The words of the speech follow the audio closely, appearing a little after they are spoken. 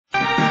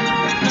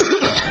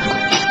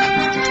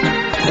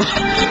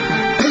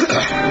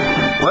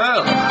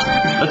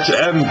let's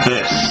end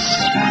this.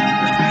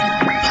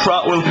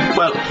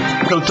 Well,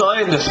 he'll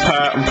die in this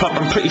part,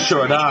 I'm pretty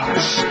sure of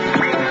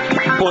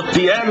that. But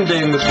the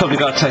ending is probably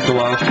going to take a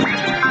while.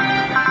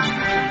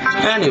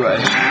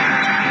 Anyway.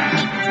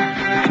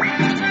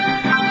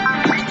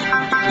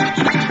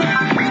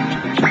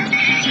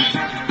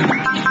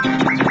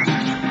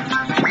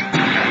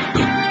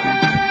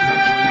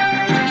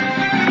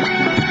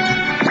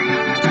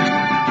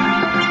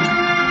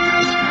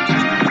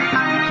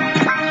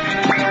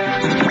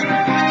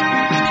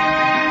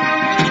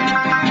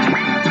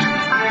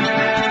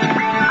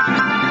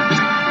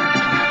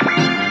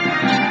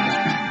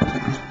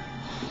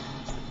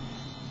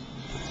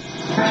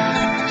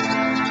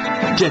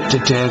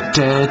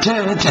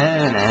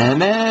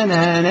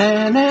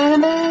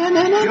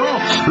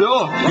 Yo,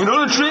 you know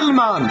the drill,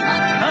 man.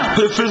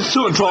 If it's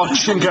so draw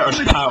Shingar's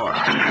power.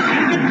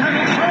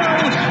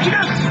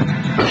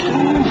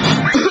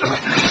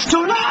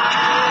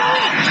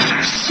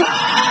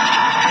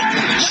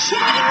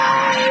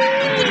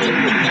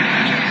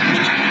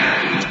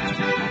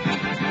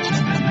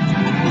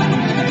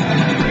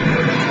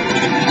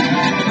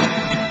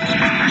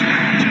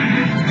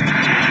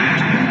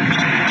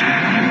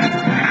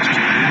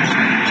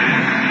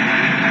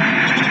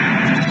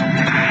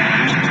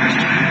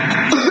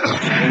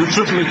 You've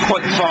driven me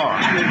quite far.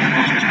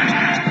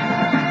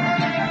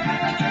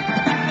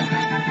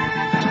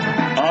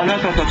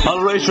 I'll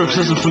raise your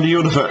resistance from the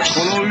universe.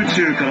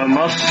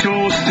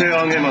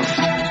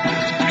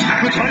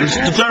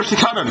 The dirty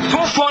cannon!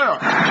 Fire!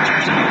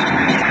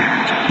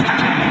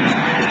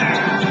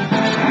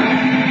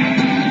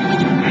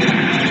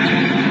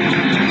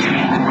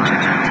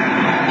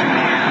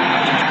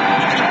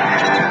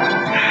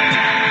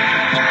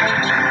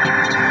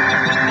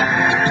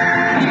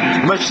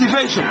 Emergency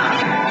evasion!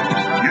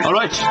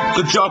 Alright,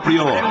 good job,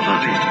 Rio.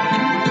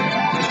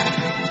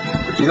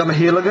 You got my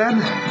heal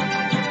again?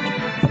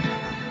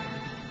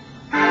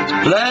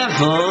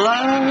 Level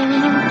up!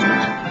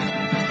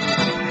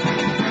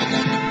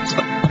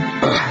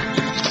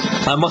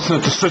 I mustn't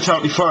have to stretch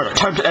out any further.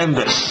 Time to end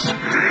this.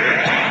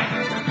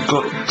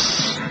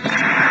 Guts.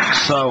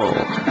 Soul.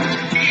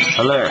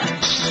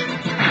 Alert.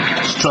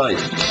 Strike.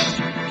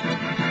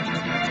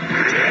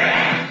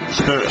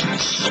 Spirit.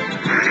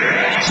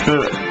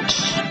 Spirit.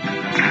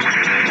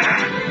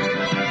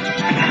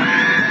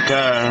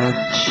 Guard.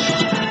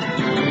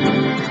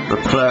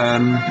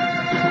 Replan.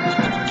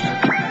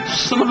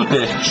 Son of a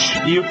bitch.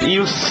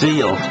 You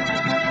seal.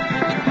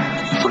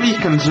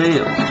 Freaking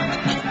zeal.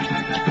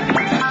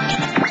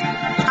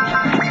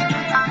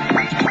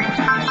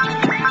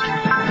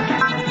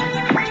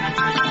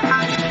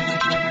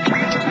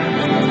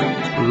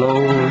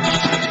 Lord.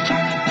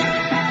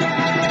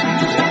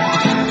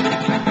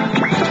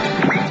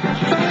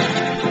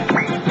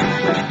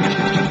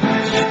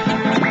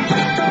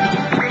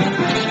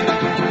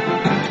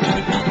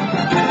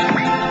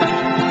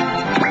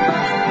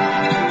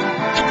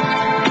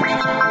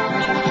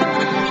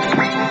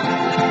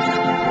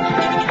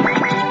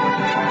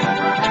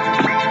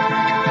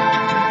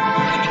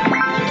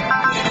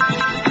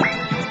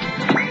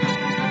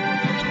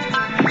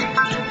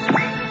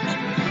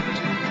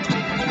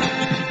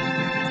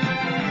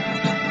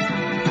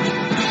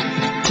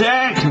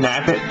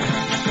 Nab it.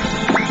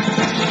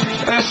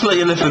 Let's let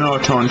you live in our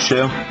turn, Shu.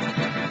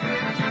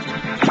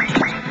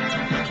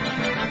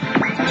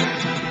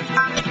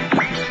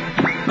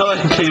 No, I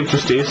can clear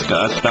just these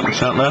guys, that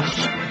much out left.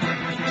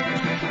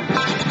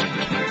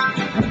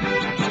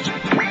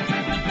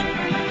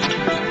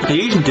 Can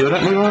you even do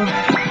that anymore?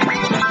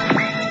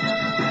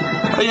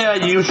 Oh yeah,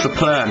 you used the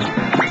plan.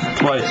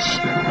 Twice,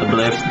 I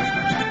believe.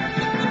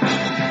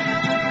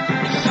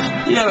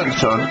 Yeah,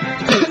 that's turn.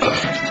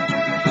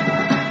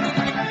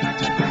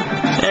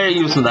 They're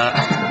using that.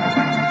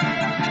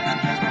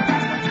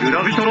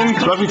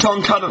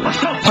 Graviton cannon.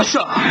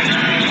 Hasha!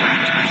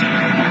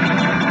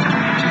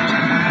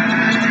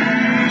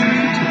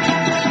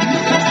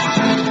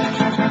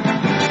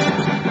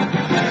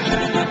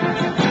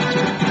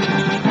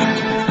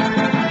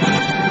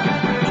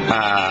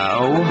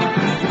 Ow.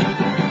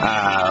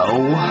 Ow.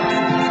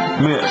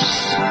 Miss.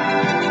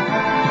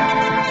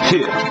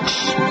 Hit.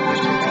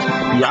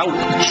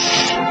 Youch.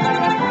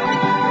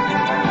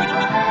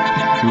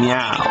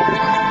 Meow.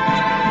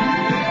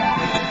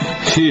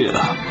 Here.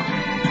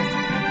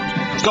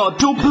 Got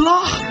to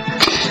block.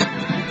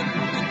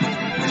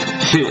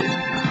 Here.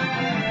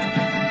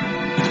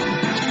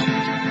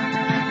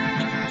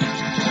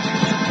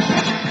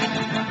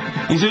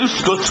 He's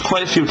used guts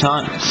quite a few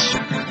times.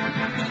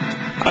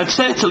 I'd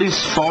say it's at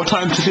least 4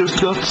 times he's used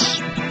guts.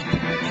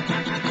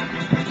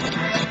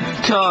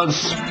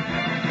 Because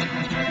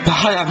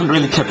I haven't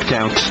really kept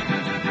count.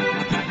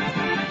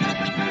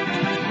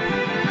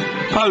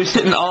 Oh, he's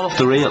hitting all of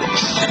the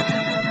reels.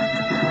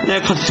 Yeah,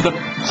 because he's got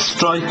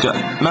Striker.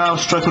 Now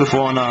Striker would have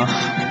worn off.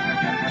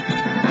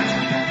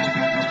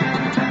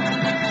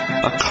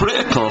 A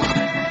critical.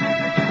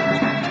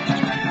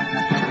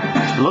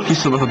 Lucky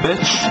son of a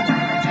bitch.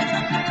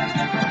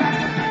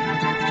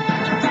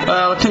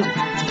 Well, I think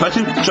So I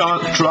think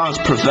draws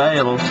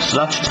prevail, so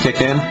that should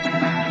kick in.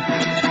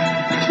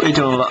 We're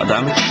doing a lot of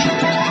damage.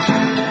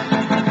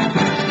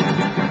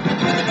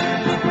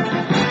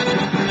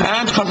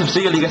 And because of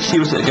Zeal, he gets to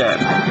use it again.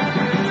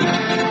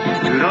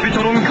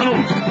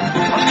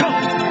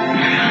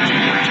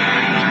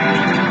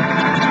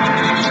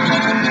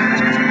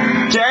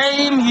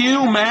 Damn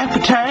you, map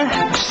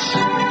attacks!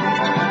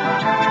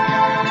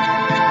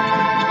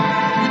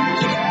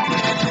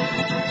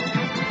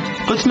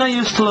 But it's no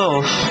use to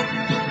love.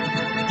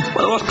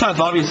 Well, it was kind of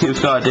obvious he was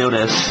going to do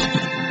this.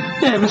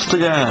 Yeah, missed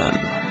again.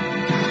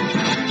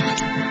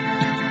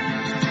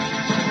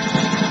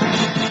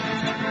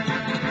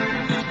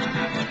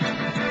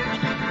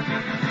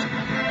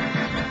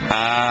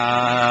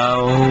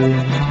 Ow.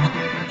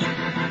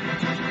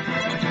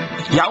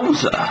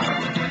 Yowza.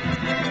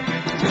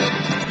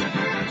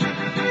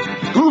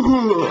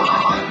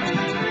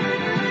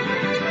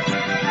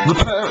 The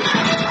parry.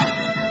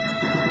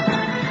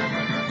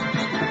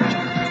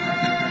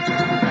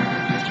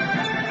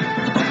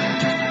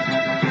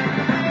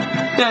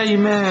 Yeah, you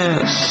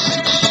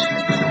missed.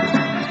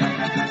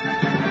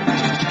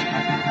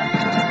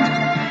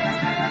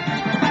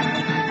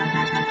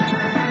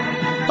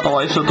 Oh,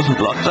 I still doesn't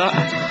block that.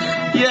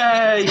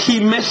 Yay! He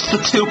missed the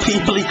two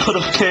people he could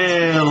have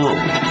killed.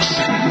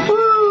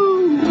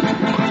 Woo!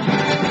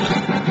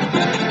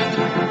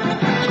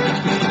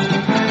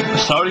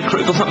 Sorry,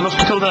 critical's not enough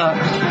to kill that.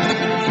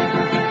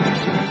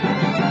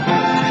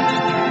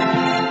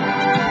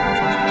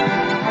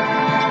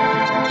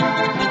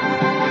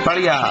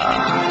 Barrier.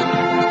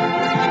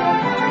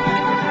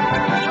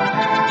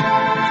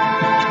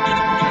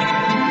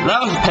 That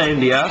was a pain in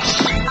the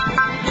ass.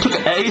 Took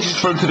ages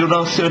for him to do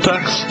those two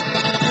attacks.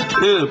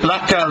 Ooh,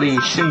 Black Alley,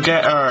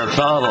 Shingetter,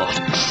 Valvox.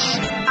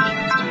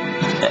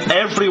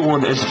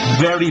 Everyone is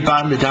very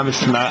badly damaged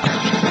from that.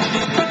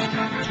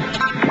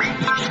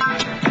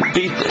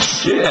 Beat the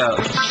shit out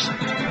of us.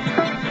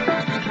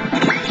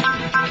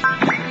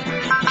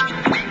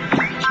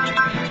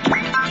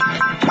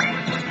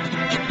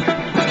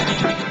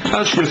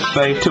 I'll shoot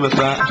fate with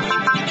that.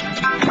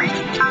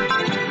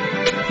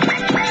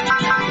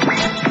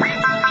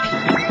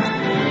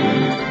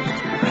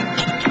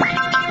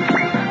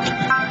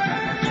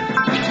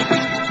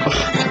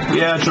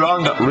 Yeah,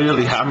 Dron got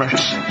really hammered.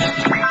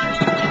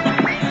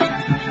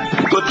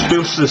 Good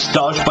boost is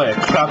dodged by a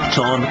crap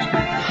ton.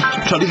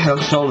 Totally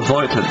helps all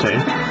avoid that thing.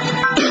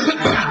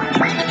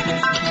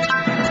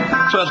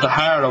 So that's the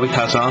Harrow he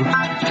has on.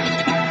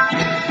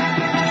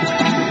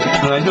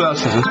 Alright, who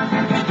else has it?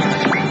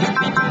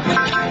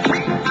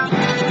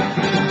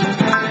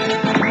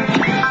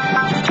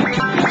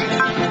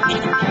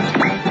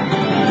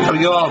 There we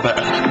go, all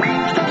better.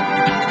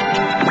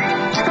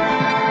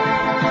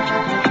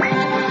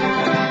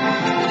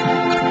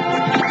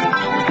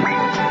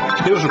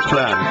 Here's a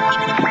plan.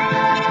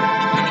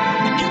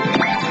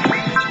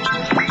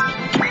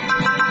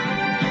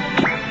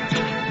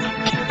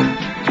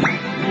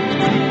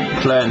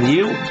 Plan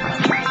U.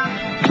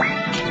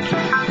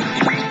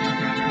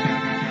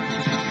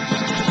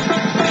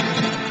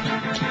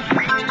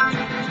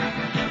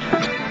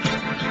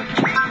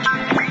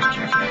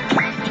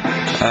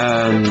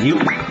 And U.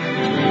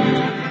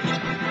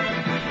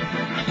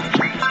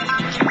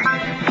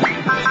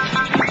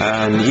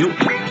 And U.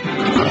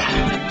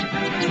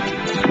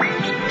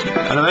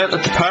 And I'm out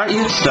at the party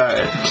it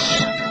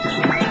starts.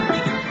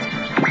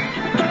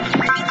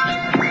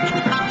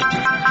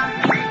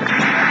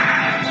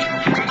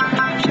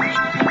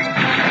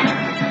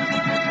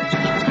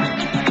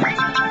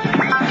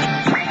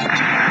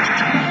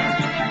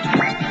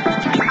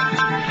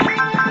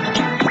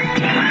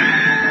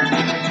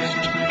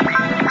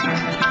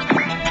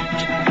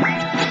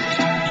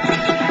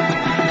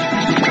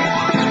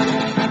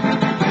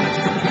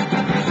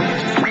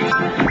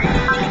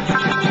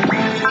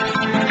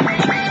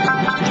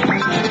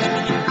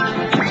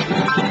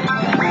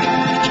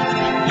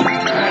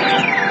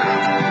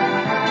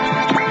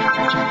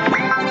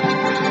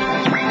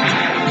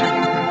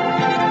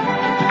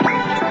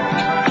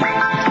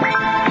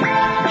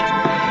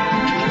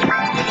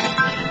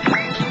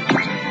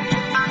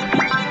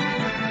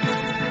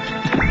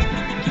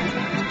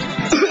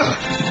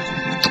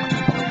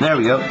 There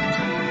we go.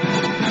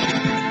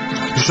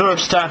 Reserve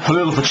stand for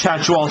little for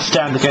chance you all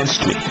stand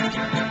against me.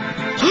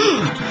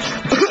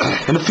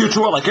 In the future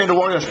world, I gain the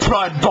warrior's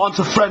pride and bonds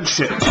of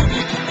friendship.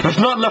 There's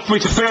nothing left for me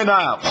to fear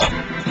now.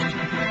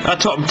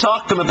 That's what I'm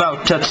talking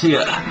about,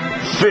 Tetsuya.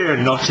 Fear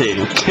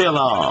nothing, kill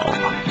all.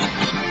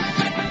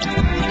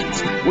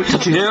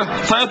 Tetsuya,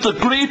 if I have the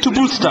greed to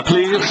boost that,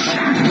 please.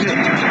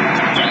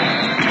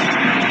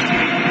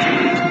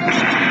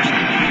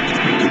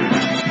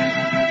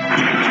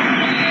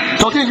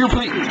 Talking here,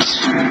 please.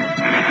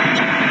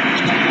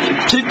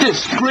 Take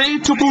this,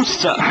 grade to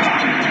booster.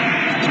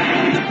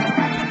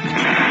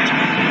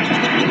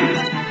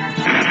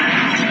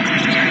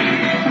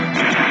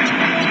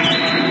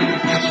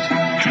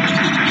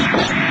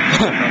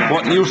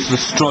 What use is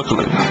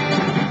struggling?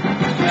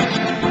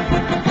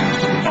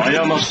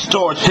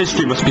 Stored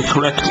history must be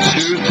corrected.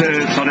 修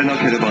正されな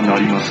ければな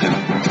りません。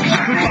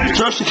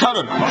 Jersey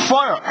cannon,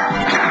 fire!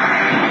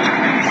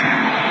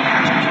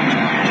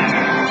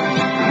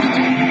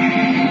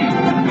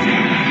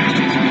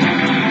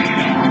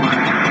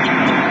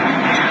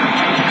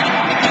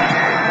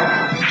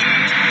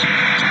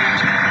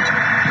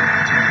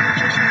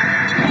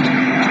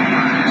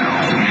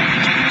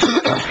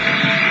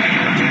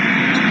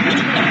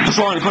 What's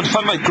wrong? You couldn't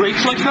find my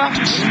grates like that?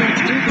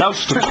 That was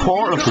just a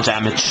quarter of the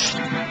damage.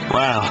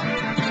 Wow.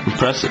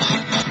 Impressive.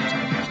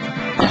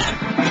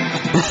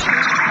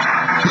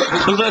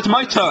 So it's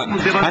my turn.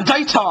 And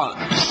Dayton!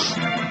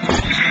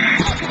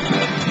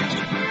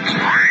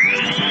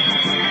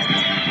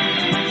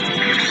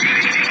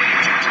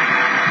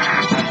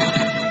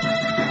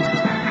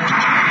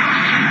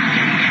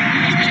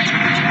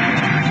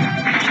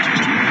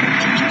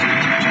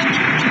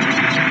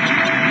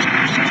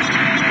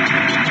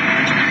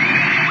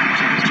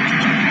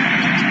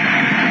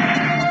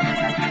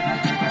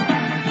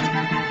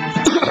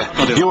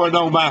 You are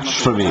no match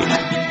for me.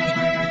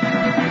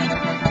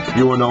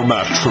 You are no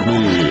match for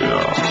me.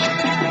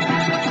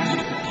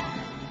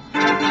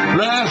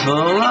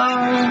 Level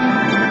up.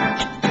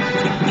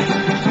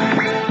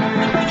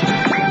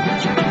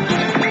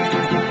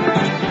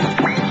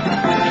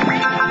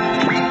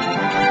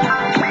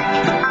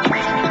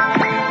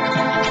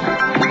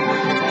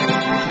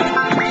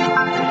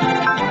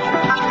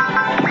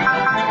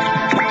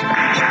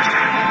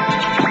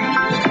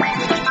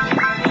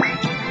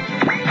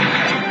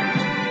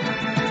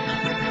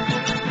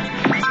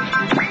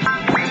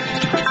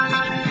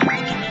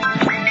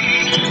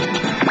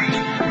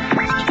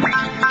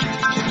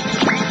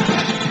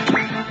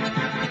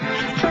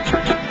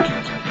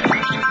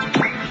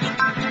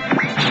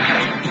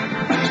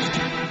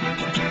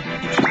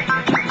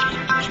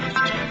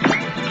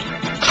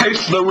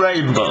 Taste the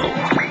rainbow.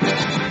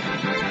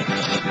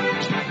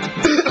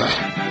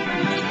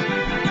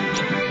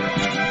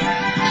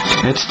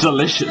 It's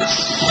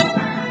delicious.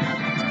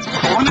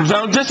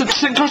 Don't this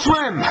sink or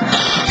swim.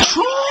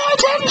 Try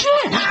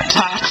danger.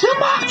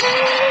 Tatsumaki.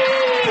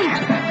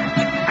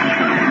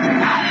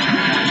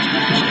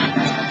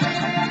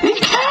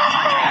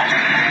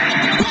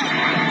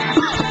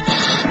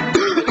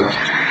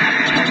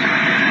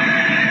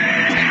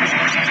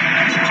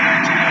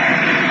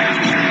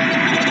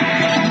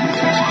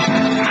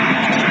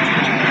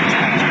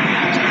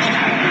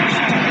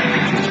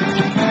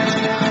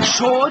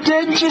 Short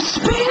danger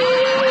speed!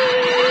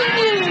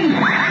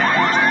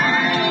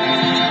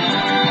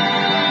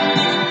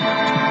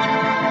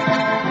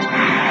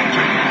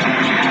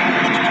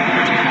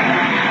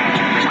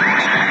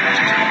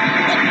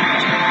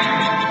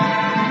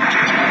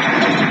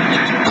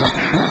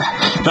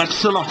 That's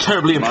still not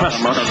terribly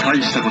impressive. まだ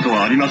大したこと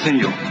はありません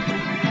よ。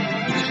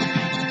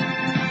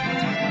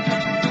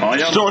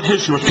Stored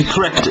history must be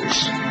corrected.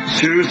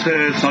 修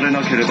正され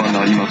なければ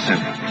なりませ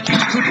ん。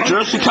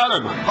 Jersey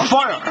cannon,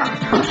 fire!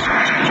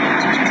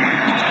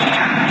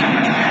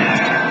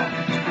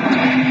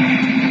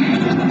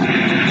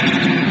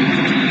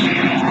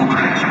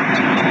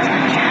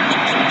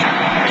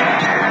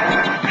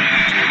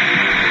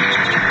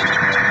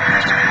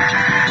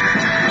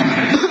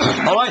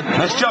 Alright,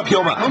 nice job,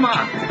 Hyoma.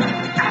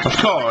 Of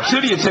course,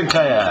 who do you think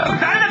I am?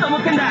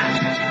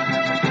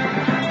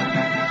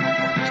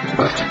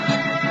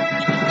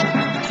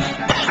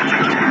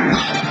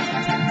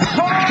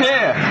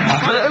 Here,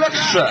 have a little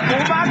extra.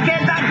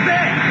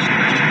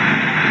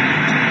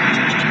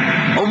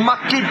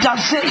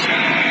 Omakedaze.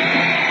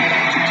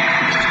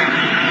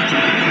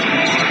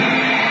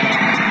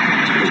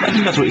 I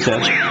think that's what he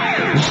said.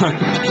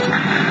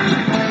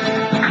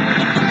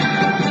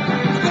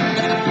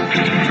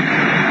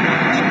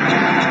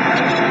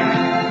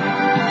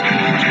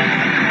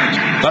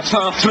 That's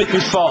not enough to make me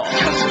fall.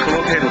 しかしこの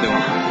程度では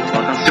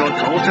私は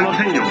倒せま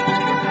せんよ。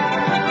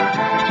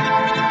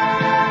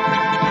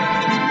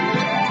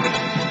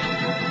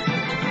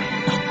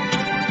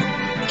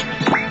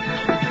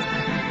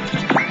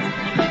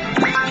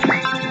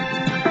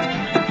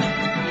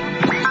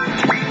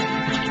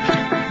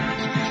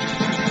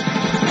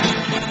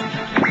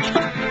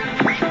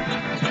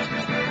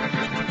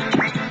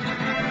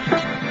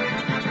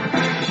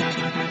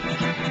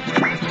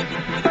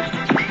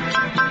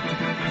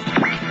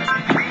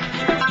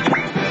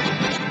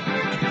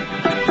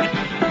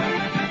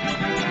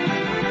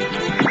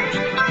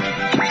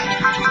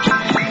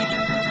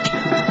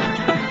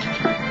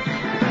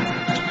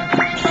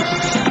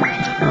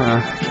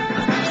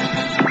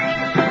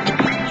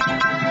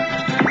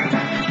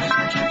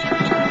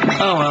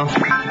Oh well.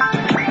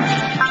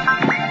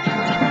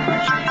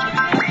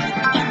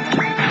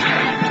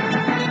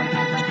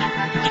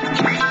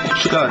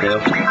 Should I do?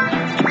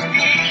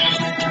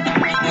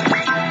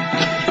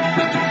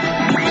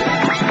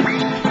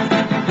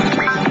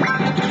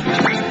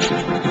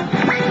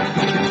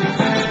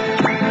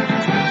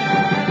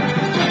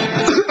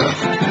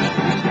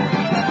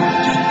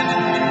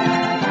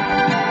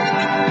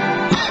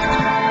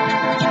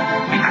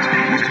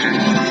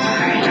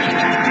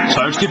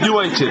 Sorry to keep you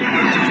waiting.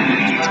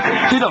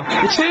 Ditto,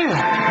 it's here.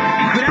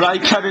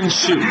 Right cannon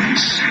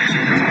shoots.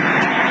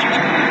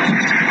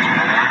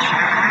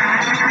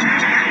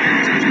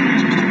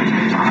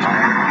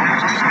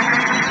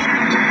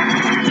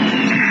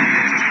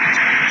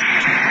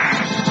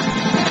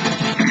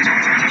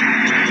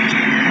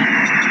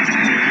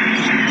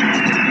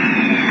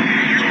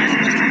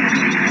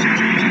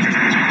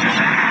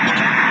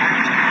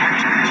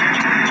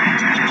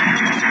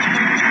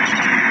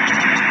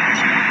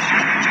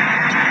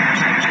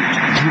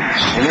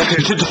 You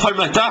should define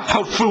like that?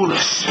 How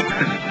foolish.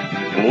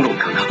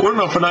 We're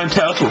enough for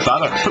 9,000 with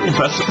that. It's pretty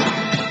impressive.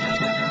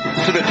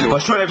 By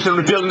destroying everything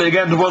and rebuilding it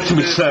again, the world can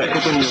be saved.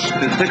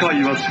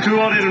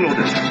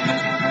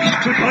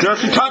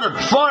 Jersey cannon,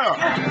 fire!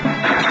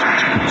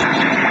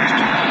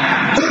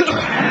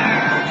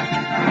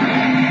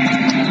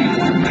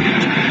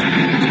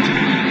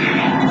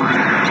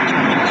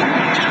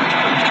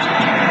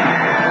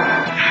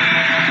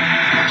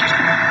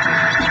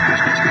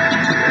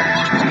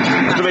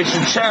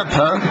 Restoration champ,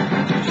 huh?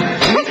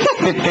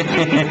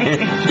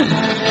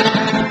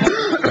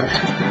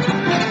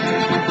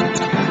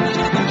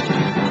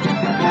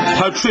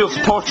 How trio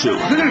support you?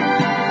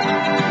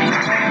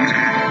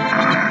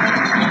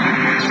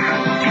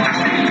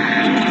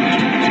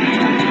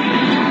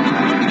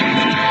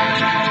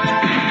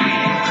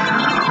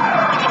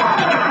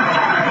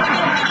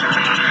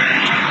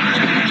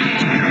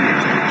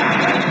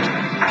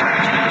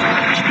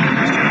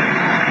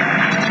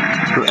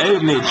 Your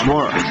aim needs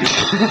work.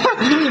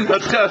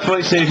 That's kind of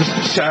funny seeing you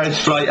just charge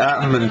flight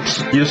at him and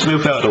you just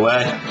move out of the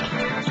way.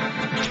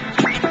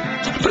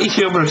 Pretty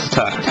humorous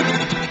attack.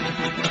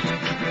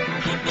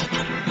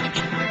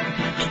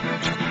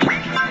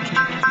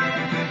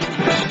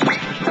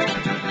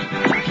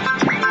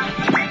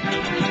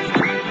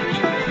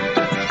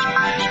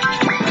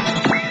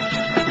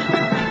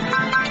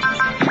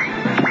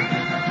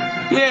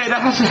 Yeah,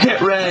 that has a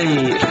hit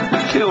rate.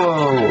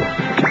 Cool.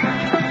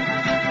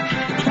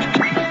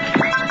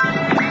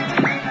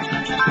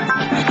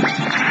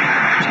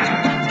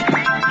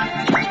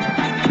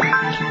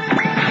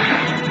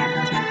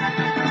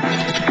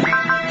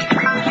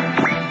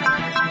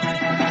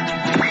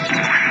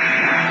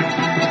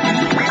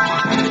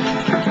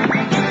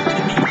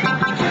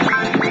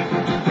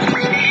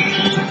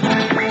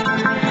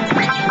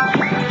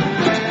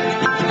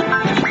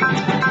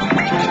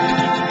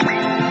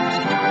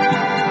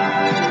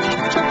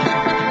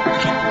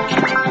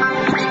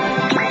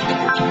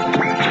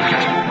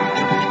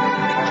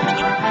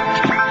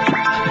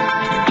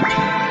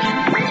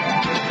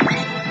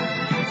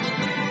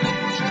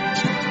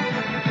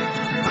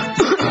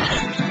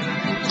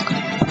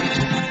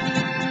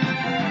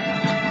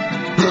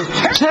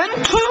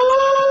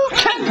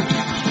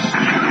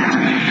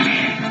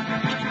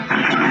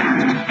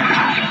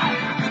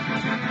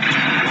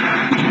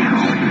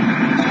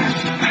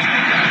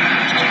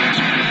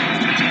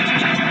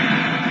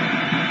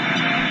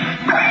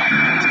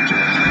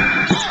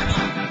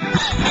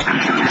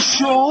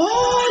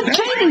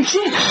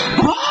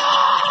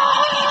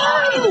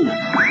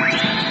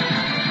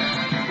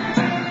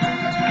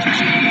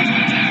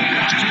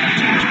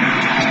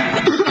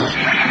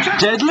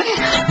 Deadly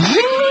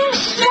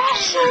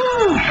V-Slasher!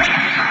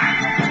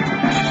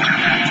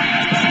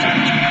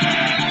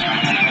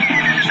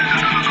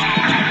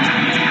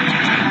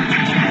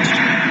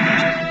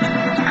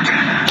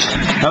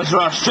 That was a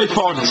rather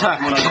straightforward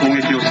attack.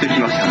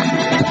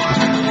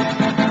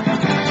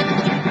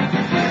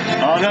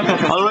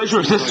 I'll raise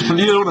your resistance from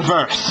the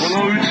universe.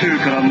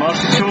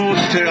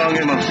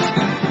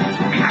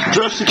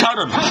 Jersey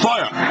cannon,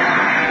 fire!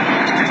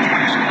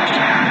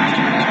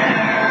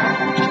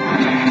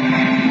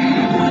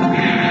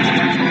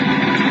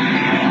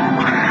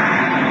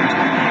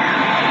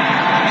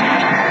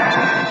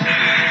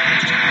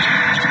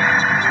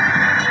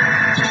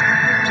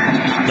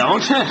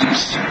 Don't hit!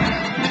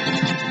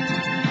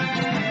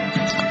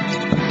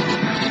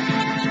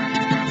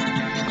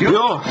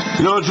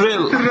 Your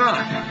drill.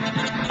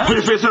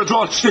 Pretty face to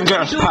draw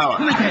Shingar's power.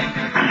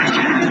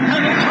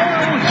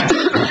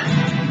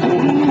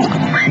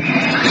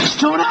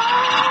 Stone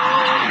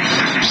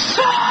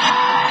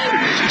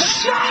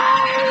shine!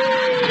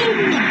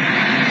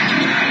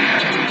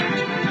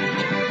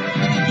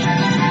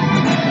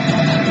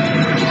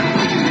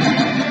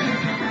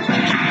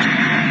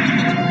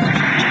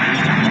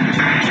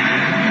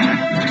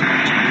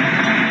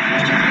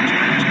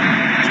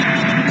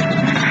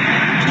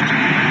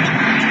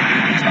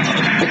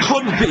 It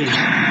couldn't be.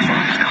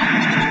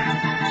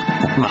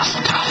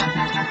 Master.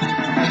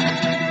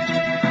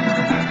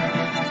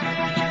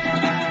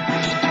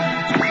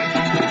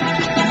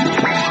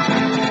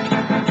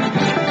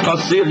 I'll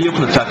see if you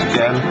can attack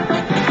again.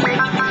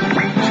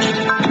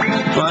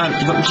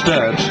 But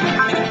instead...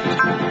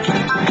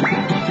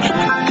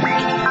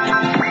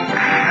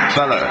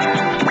 Feller.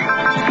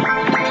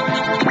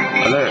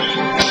 Alert.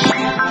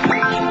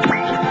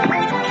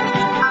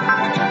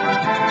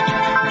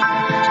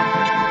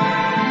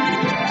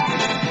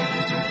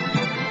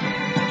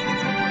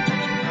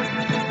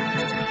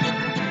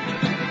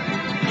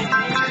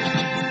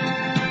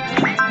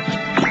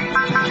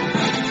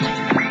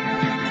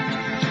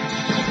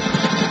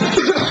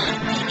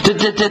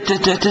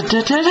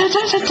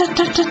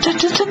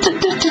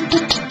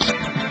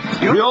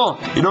 Yo,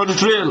 you know the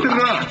drill.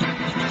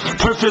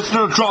 Perfect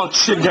no draw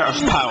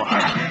Shingar's power.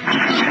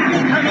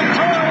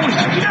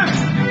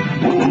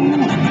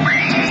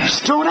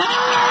 Stone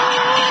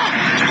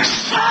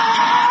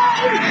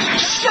Shine!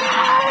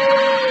 Shine!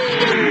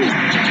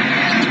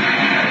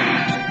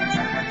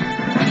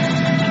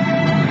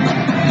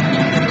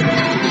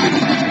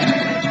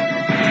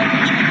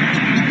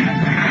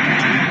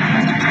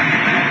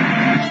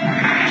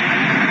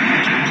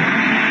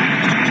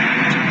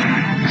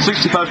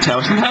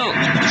 65,000 help.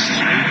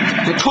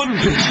 The twin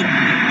vision.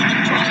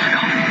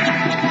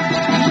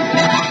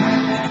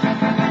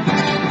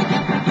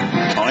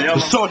 The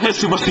sword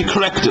history must be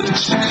corrected.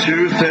 If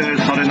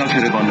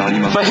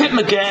I hit him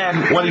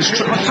again when he's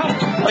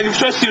like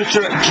if I use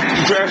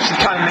direction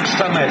kind next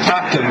time I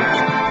attack him,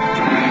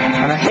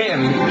 and I hit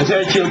him, his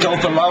energy will go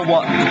below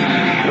what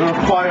it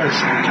requires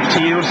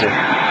to use it. I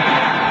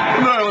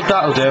don't know what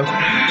that'll do.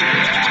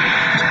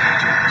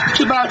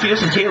 Too bad if he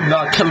doesn't heal him,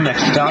 that'll kill him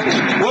next attack.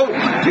 Whoa!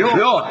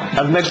 Yo!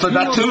 And next like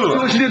that too!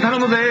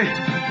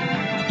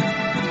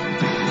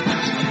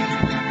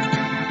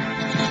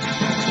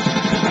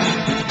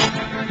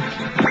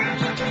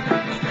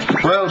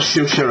 Well,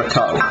 Shu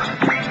Shirakawa,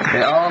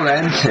 it all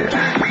ends here.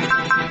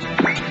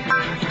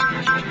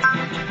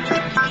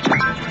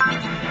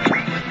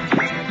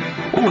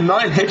 Ooh,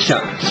 9 hit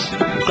chance.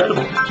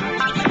 Incredible.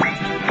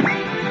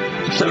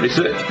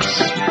 76.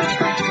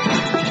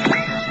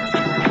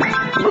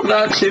 Look,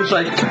 that seems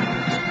like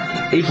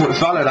even with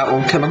Valor that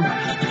won't kill him.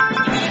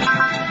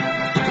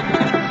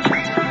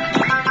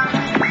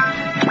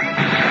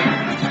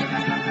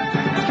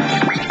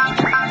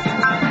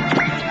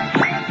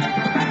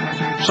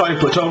 Sorry,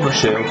 put over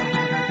Shu.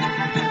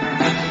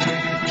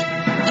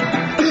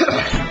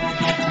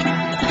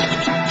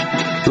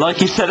 Like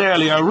he said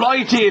earlier,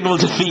 Gaiden will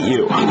defeat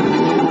you.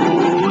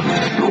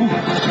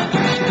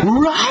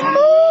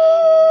 Ramu!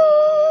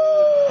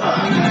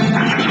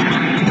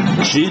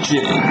 GG.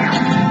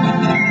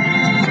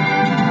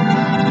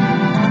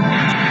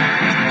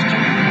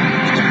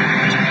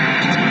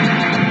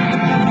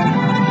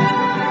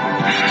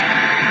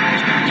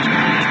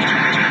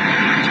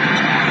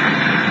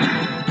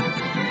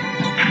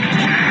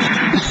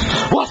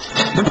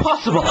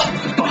 Impossible!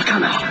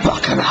 Bakana!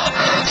 Bakana!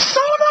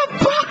 Sona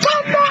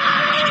Bakana!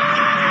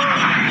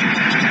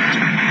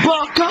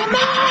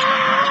 Bakana!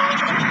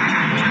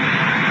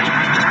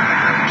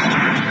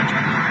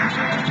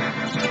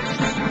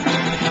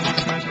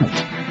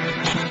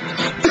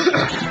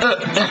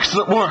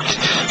 Excellent work!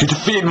 You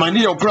defeated my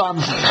Neo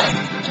Grandson.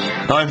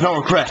 Now I have no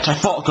regret. I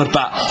fought a good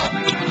battle.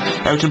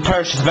 Everything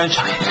perishes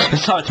eventually.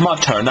 It's time it's my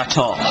turn, that's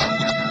all.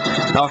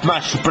 Now I've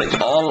managed to break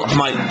all of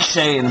my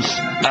chains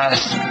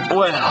as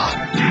well.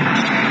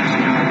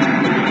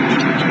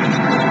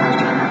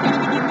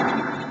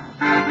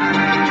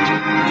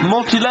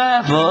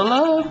 Multi-level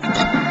up.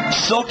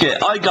 Suck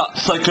it, I got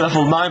psych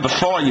level 9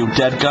 before you,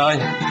 dead guy.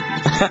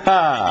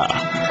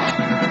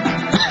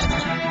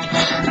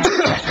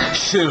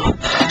 Shu,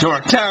 you're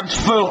a damned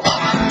fool.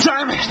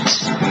 Damn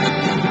it!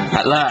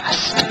 At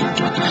last,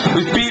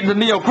 we've beaten the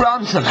Neo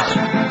Grandson.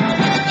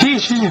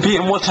 He's usually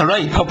beaten once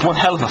already, up one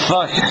hell of a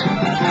fight.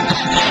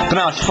 But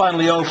now it's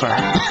finally over.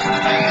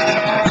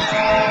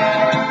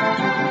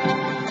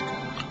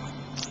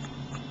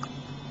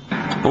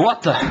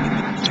 What the?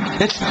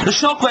 It's the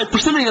Shockwave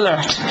proximity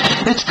alert.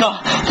 It's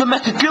got the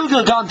Mecha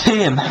Gilgalgon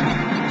team.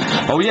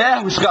 Oh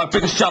yeah, we've got our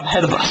biggest job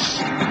ahead of us.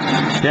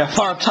 Yeah,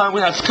 final time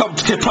we have to come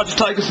to get Project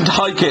Tigus into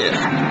high gear.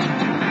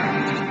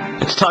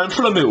 It's time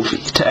for a movie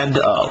to end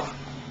it all.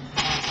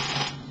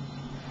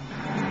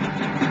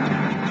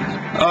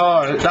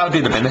 Oh, that'll be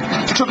in a minute.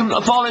 The truck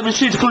of all the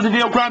machines, including the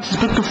Neo Grant, has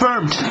been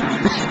confirmed.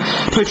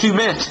 22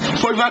 minutes,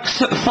 45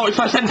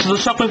 seconds to the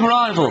Shockwave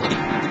arrival.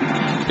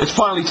 It's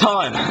finally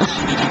time.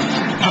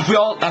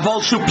 Have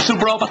all super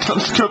robots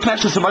got secure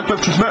connections to the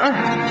microwave transmitter?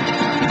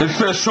 They'll be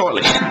finished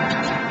shortly.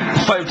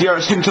 The fight of the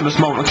Earth hints at this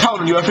moment. I'm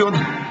counting on you, everyone.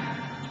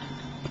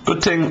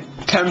 Good thing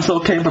Kenzo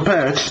came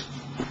prepared.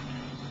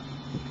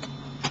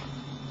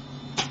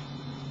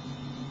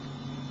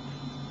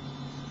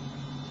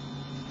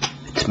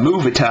 It's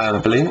movie time, I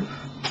believe.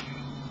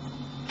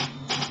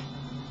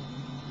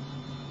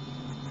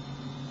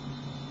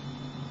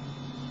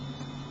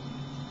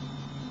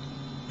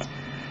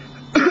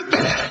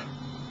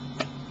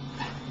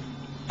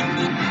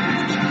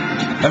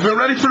 Everyone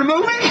ready for the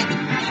movie?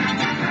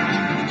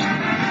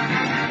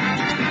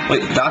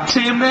 Wait, that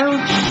team now?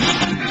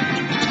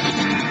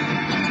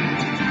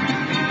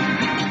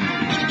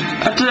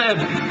 That's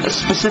a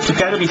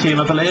specific enemy team,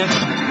 I believe.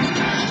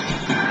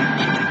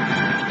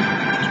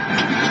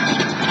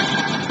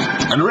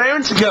 And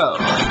raring to go.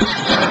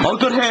 All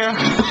good here.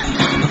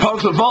 The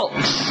powerful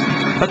bolts.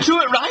 Let's do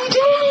it right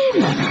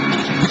in!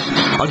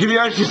 I'll give you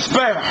energy to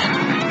spare.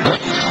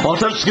 I'll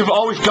attempt to give it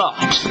all we've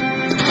got.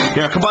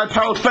 Here, combined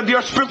power will defend the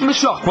Earth Spirit from the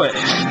Shockwave.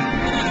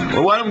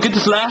 Well, why don't we get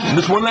this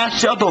one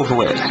last job over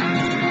with?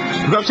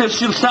 Gravitational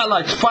shield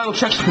satellites, final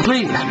checks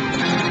complete.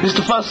 This is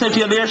the final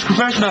safety on the air's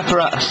conversion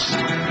apparatus.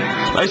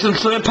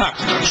 License to impact.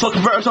 So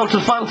converters over to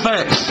the final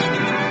phase.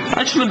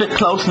 Actually a bit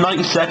close,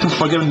 90 seconds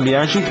before giving the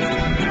energy.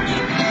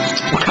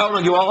 We're counting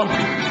on you all.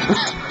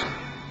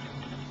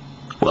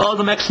 With all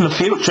the mechs in the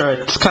future,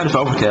 it's kind of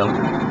overkill.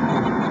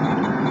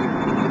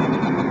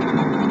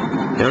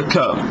 Here it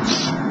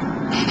comes.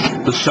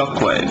 The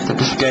shockwave that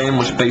this game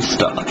was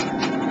based on.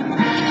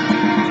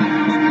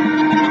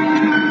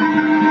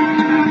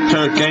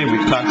 Third game we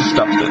plan to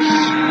stop this.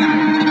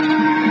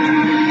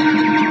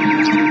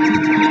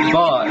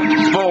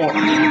 5, 4,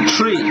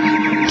 3,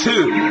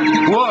 2,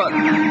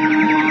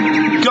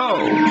 1, go!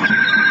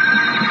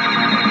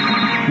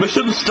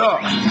 Mission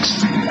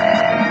starts.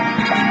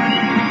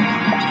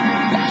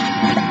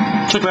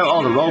 Check out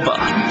all the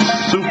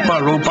robots.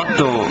 Super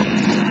Roboto.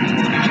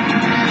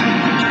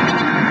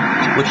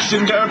 Which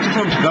shouldn't get out the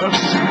front, guys.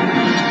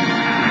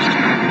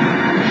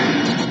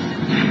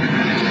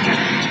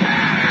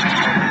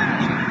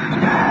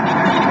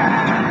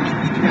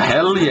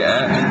 Hell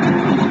yeah.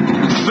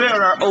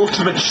 Fear our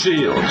ultimate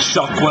shield,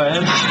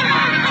 Shockwave.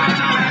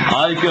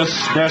 I guess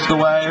there's the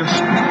wave.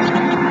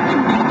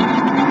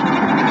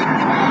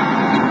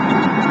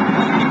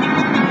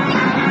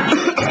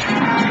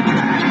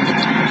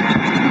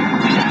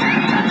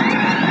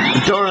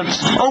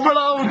 Endurance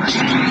overload!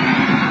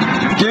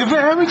 Give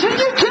everything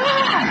you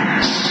got!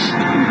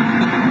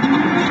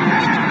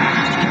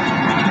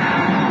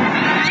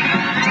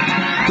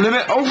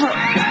 Limit over.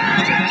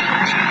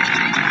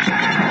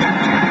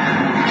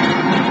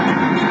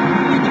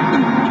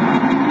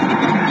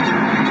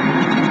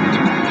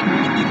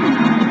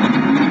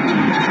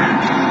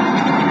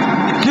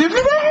 Give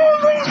it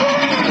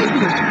everything!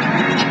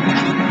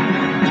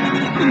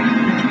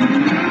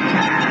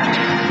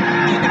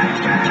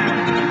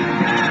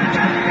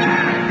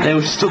 They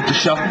withstood the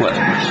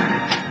shockwave.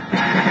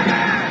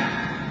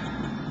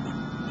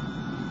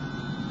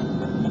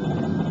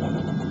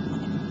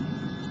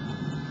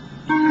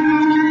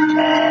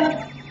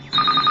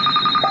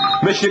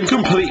 Mission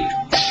complete.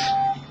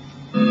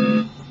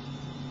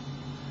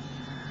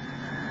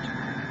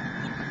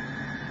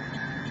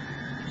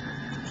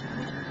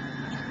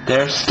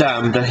 There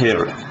stand the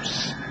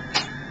heroes,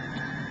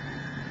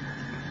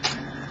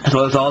 as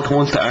well as all the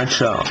ones that aren't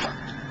shown.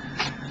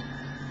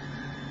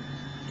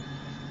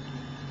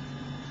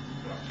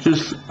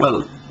 Just,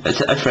 well,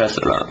 I phrased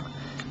it wrong.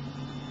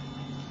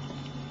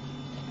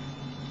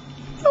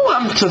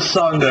 I'm just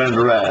Sanger and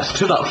the rest.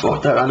 Who not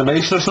fuck their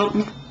animation or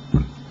something?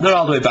 They're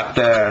all the way back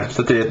there,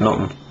 so they did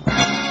nothing.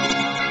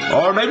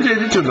 Or maybe they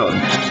did do nothing.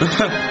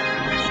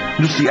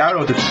 Just the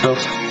arrow did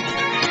stuff.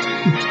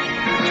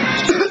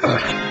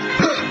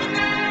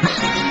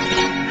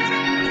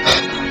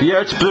 The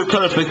Earth's blue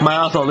colours make my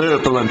ass all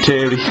irritable and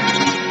teary.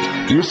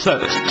 You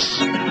said it.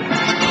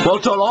 Well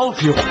done, all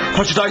of you.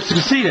 What you dice to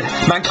concede it?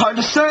 Mankind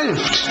is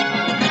saved.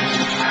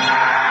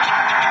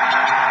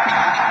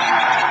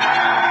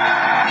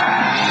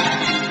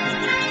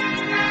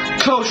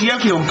 Koji,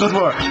 everyone, good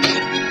work.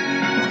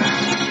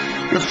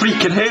 You're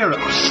freaking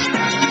heroes.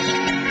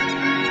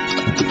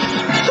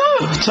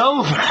 It's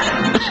over.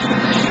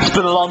 It's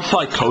been a long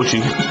fight,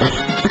 Koji.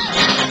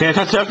 Yeah,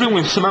 that's everyone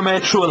we've somehow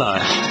made through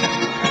alive.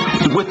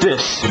 With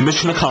this,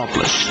 mission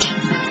accomplished.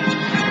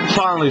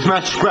 Finally, we've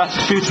managed to grasp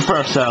the future for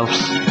ourselves.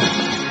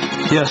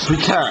 Yes, we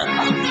can.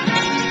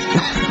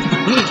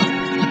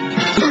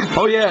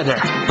 Oh yeah,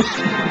 there.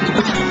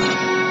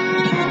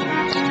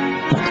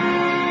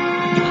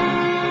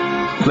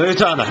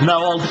 Lieutenant, now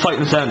all the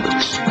fighting is ended.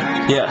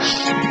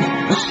 Yes.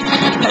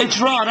 Hey,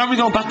 Gerard, are we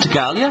going back to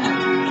Gallia?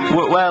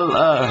 Well,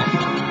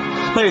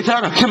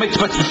 Lieutenant, can't make it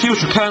back to the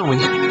future, can we?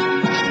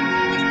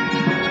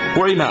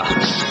 Worry not.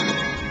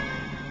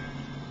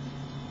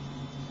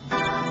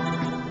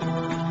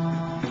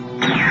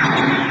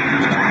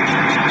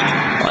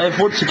 I have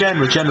once again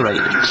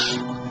regenerated.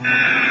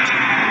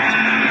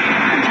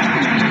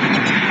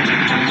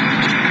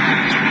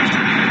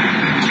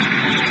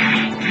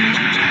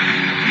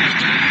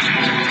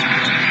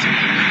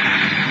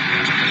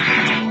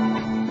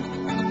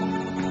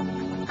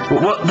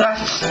 What?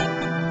 That's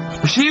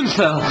machine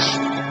cells.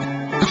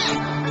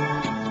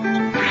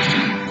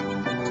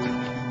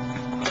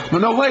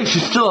 No way,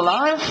 she's still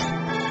alive?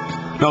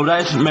 No,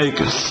 that isn't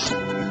Magus.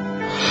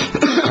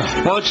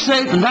 What'd you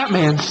say? Then that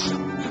means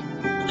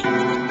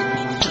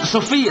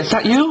Sophia, is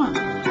that you?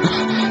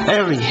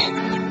 Eri,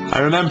 I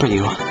remember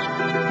you.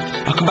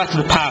 I've come back to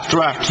the past,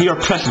 or to your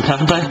present,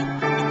 haven't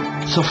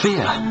I?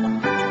 Sophia.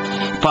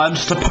 But I'm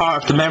just a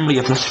part of the memory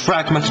of this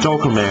fragmented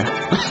Oglemere.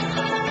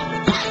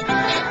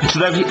 So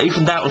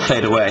even that will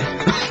fade away.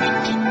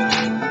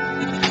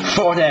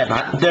 For them,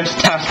 there's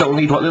tasks that will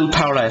need what little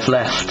power I have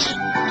left.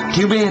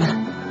 Do you mean?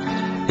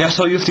 Yes,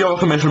 I'll use the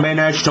Oglemere to remain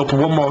urged to open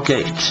one more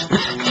gate.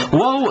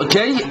 Whoa, a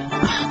gate?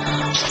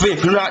 Sophia,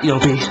 if you're right, you'll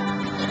be.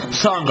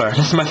 Songer,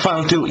 this is my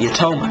final duty,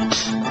 atonement.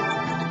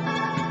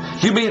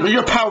 You mean with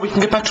your power we can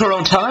get back to our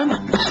own time?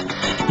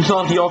 Use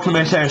all the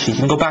Oglemere's energy, you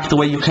can go back the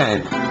way you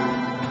came.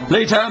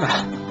 Lieutenant!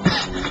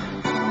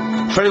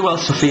 Very well,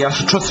 Sophia, I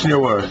shall trust in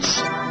your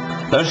words.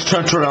 Let's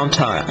return to our own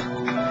time.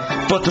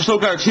 But there's no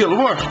guarantee it'll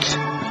work.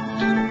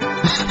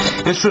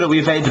 It's true that we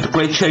evaded a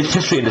great change in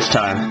history in this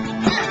time.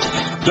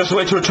 There's a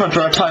way to return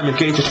to our time and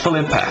gauge its full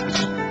impact.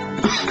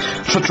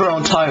 Return to our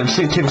own time and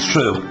see things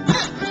through. To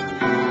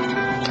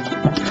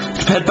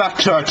head back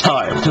to our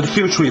time, to the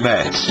future we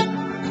made.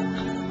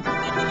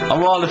 And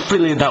we'll all live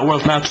freely in that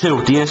world now too,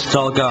 with the aces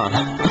all gone.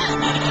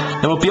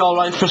 It will be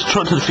alright for us to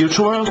return to the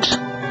future world.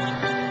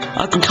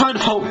 I've been kind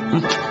of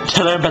hoping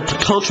to learn about the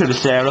culture of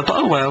this era, but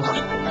oh well.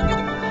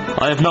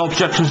 I have no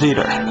objections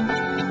either.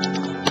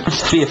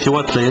 Sophia, if you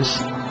would, please.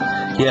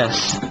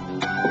 Yes.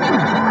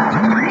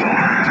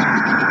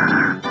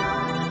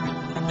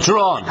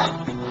 Drawn.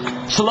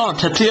 So long,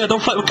 Tetsuya,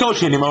 don't fight with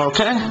Koji anymore,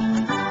 okay?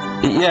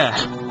 Yeah.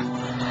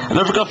 I'm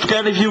never gonna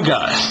forget any of you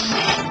guys.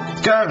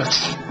 Garrett.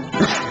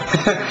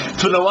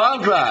 It's been a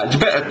wild ride. You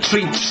better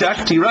treat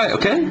Shakti right,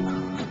 okay?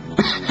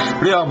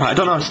 Ryoma, I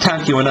don't know how to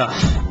thank you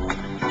enough.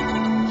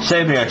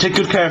 Same here. Take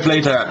good care of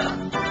later.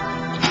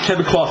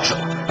 Ten Quattro.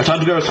 Our time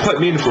together was quite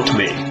meaningful to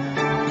me.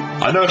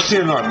 I've never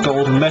seen our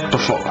golden mech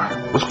before.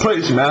 It was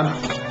crazy, man.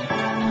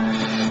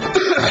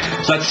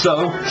 Is that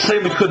so?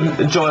 Shame we couldn't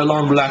enjoy a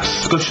long, relaxed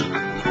discussion.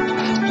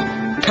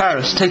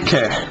 Karis, take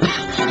care.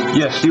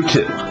 Yes, you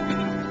too.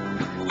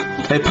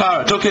 Hey,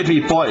 Para, it's okay to be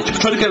boyish,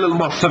 but try to get a little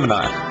more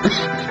feminine.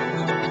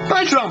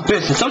 Mind your own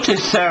business. Don't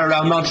chase Sarah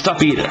around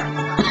non-stop either.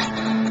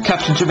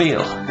 Captain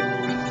Jamil.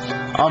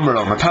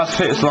 Amuro, my past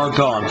fate is long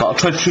gone, but I'll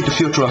try to treat the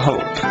future with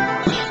hope.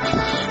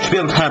 Should be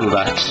able to handle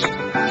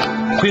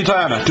that. Queen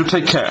Diana, do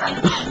take care.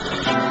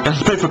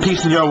 Let's pray for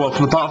peace in your world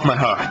from the bottom of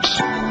my heart.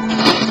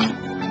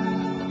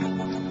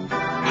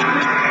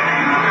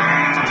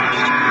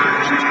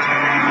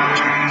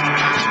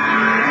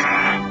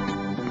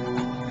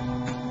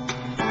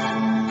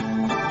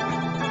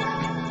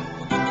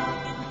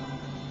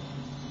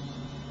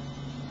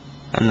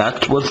 And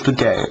that was the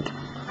game.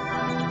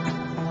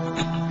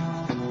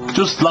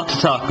 Just lots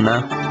of talking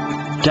now.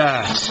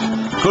 Dad,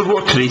 good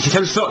work, Khaleesi.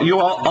 Thanks to you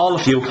all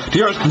of you.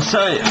 The Earth's been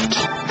saved.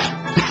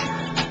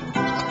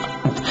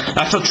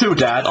 That's not true,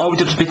 Dad. All we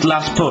did was beat the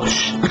last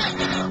push.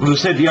 We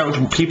saved the Earth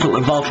from people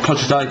involved in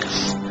Project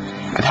Icus.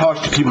 And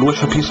hearts to people who wish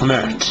for peace on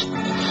Earth.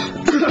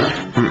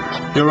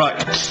 You're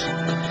right.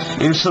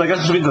 Even so, I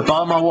guess this means the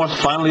Balmar War's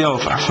finally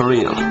over, for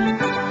real.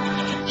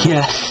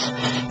 Yes,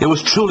 it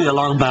was truly a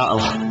long battle.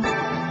 So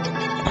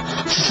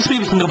does this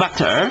mean we can go back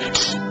to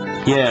Earth?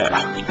 Yeah.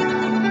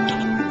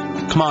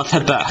 Come on, let's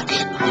head back.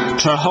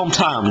 To our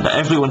hometown that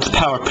everyone's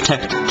power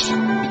protected.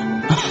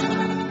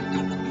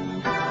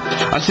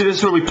 I see this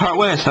is where we part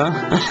ways, huh?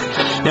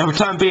 Yeah, for the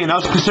time being, I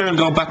was considering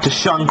going back to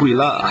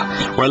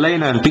Shangri-La, where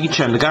Lena and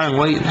Beecher and the gang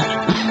waiting.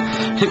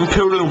 Taking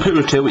Puru and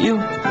Puru too with you?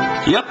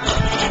 Yep.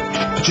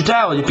 But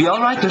Judao, you'll be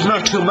alright? There's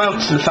another 2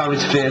 months in the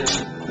family's fate.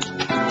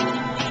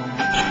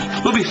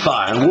 We'll be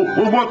fine.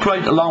 We'll work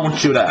right along with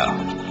Judao.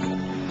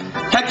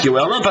 Heck you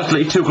will, not about to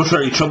let you two go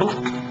through any trouble.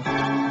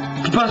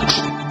 But...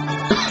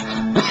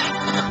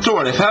 don't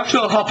worry, if I have to,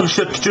 I'll hop on the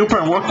ship to Jupiter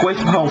and work away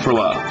from home for a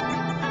while.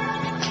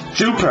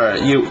 Jupiter,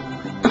 you...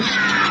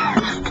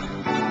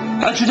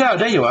 Judao,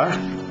 there you are.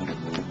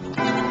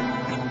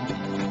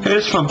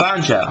 Here's from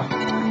Banjo.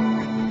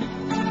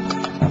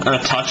 An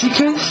Itachi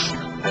case?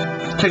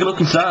 Take a look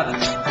inside.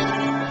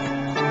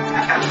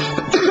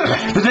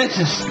 This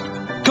is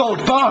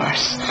gold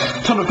bars.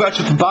 Ton of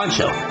graduate from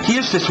Banjo. He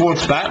is this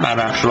world's Batman,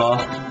 after all.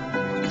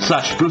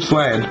 / Bruce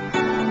Wayne.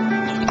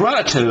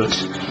 Gratitude.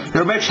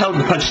 You're a mage held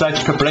in the Project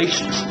Icus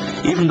preparations,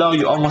 even though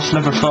you almost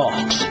never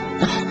fought.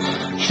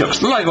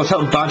 Shucks, not like I was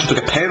helping Banjo to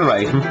get paid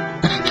rating.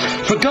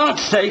 For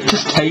God's sake,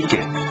 just take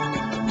it.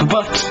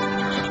 But,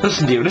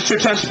 listen to you, this is your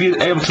chance to be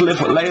able to live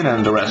with Lena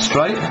and the rest,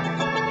 right?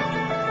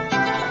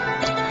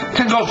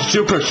 Can't go to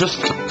Jupiter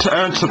just to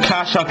earn some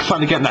cash after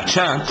finally getting that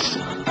chance.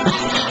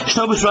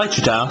 Shinobu's right,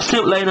 Judao. Stay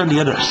with Lena and the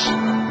others.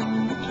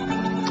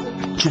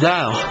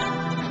 Judao.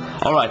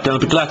 Alright, then I'll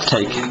be glad to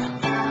take it.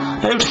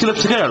 Maybe we can live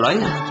together, right?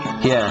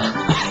 Yeah.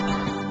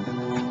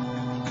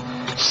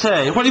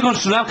 Say, what are you going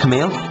to do now,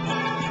 Camille?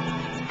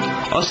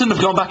 I was thinking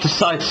of going back to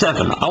Side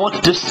 7. I want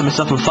to distance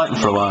myself from fighting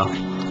for a while.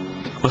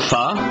 With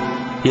Fa?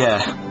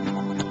 Yeah.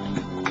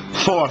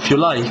 4, if you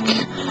like.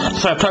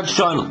 So I plan to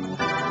join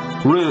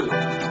Rue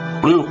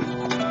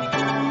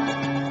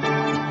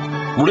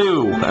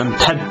and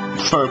head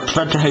for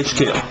Preventer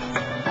HQ.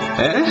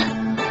 Eh?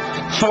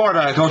 4 and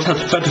I are going to help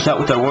Preventers out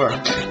with their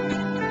work.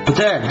 But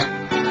then,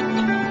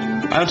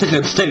 I don't think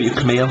I'd stay with you,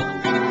 Camille.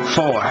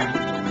 4.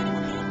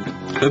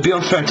 It would be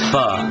unfair to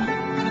Fa.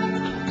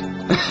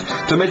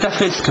 Don't make that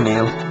face,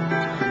 Camille.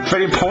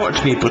 Very important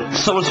to me, but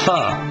so is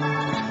Fa.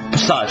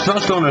 Besides,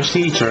 not going to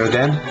see each other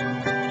again.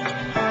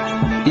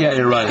 Yeah,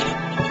 you're right.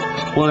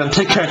 Well then,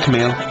 take care,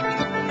 Camille.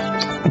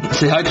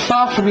 Say hi to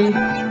Fa for me.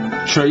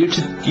 Sure,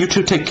 you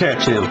two take care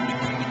too.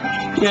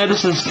 Yeah,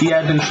 this is the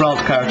ending for all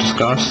the characters, of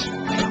course.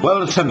 Well,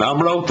 Lieutenant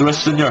Amuro, the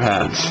rest is in your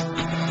hands.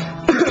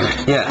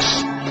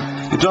 Yes.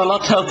 You've done a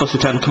lot to help us,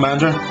 Lieutenant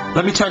Commander.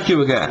 Let me thank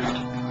you again.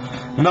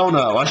 No,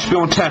 I should be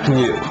on thanking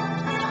you.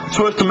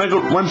 So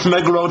when's the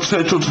Mega Road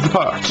scheduled to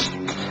depart?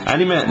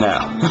 Any minute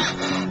now.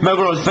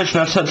 Megaro's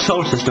vision outside the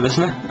solar system,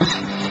 isn't it?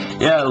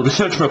 Yeah, we'll be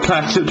searching for a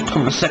planet soon to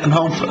become a second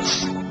home for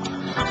us.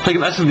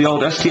 Taking lessons from the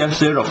old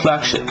STF-0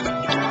 flagship.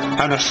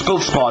 And our Skull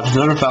Squad and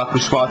another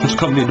Valkyrie squad which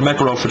accompany the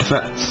Megaro for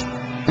defense.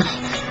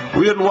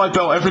 We didn't wipe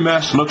out every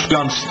mess that looks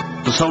beyond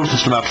the solar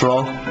system after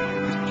all.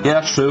 Yeah,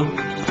 that's true.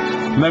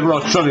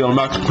 Megaro surely will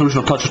mark the conclusion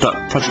of Project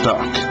Ark.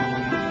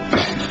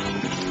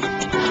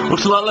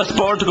 Looks a lot less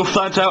boring to go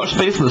flying to outer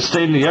space than to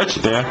stay in the Earth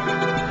sphere.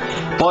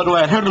 By the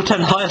way, I heard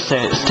Lieutenant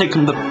Hyacin is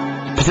taking the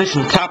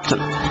position of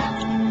captain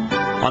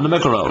on the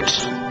Megaro.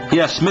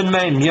 Yes, Min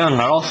Mei and Young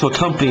are also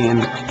accompanying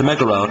the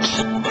Megaro.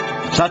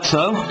 Is that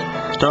so?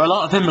 There are a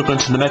lot of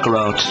immigrants in the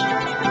Megaro.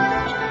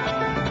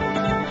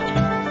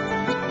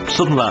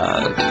 Something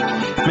like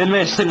Min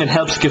Mei's singing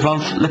helps give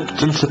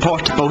and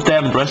support to both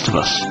them and the rest of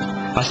us.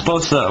 I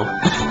suppose so.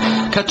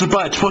 Captain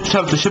Bright, watch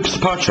out for the ship's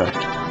departure.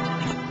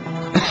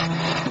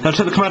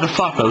 Lieutenant Commander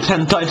Flopper,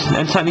 Lieutenant Dyson,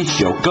 Ensign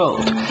Ichio,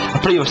 Gold. I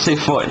pray you a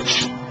safe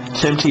voyage.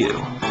 Same to you.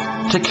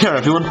 Take care,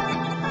 everyone.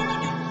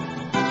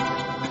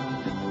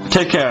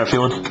 Take care,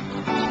 everyone.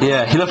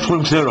 Yeah, he left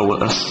room 0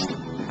 with us.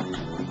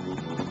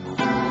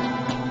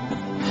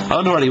 I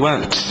wonder where he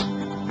went.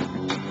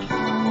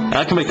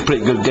 I can make a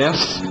pretty good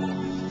guess.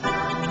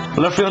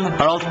 Well, everyone,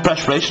 are all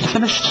preparations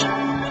finished?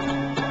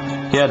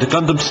 Yeah, the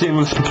Gundam scene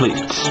is complete.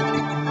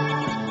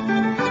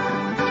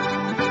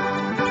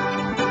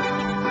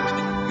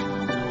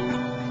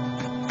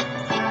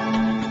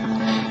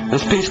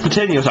 This piece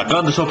continues. Our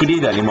Gundams don't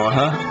need it anymore,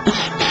 huh?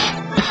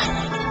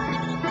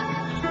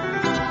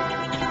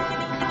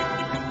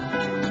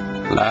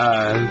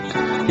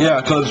 Lag. Yeah,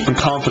 our Gundam's been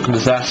conflict and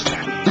disaster.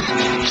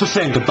 It's just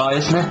saying goodbye,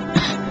 isn't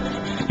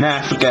it?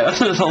 Nah, forget it. Let's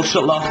send this whole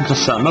shuttle off into the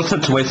sun. No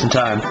sense in wasting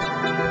time.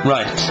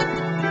 Right.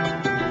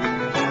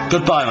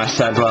 Goodbye, my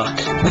sad rock.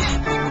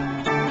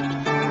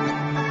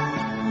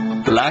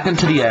 Lagging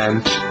to the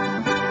end.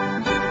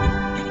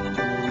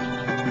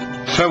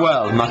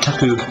 Farewell,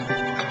 Mataku.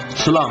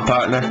 So long,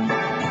 partner.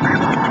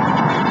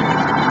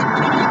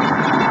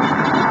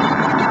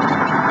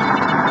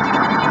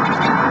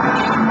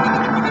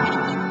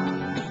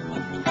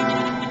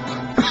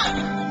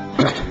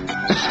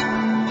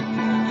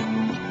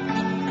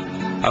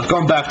 I've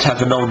gone back to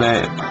have no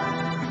name.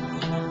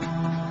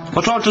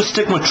 What's wrong just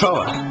sticking with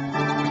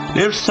Troa?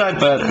 You're decided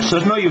better, so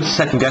there's no use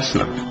second guessing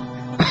them.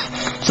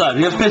 Besides,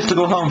 we have a place to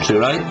go home to,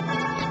 right?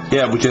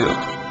 Yeah, we do.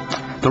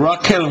 The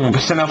rock killing will be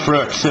sent out for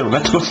Earth soon.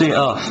 Let's go see it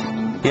off.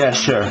 Yeah,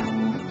 sure.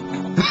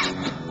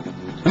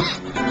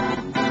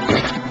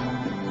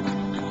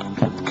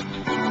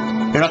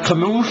 You're not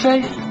coming with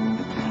me?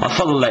 I'll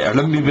follow later.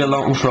 Let me be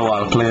alone for a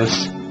while,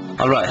 please.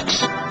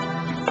 Alright.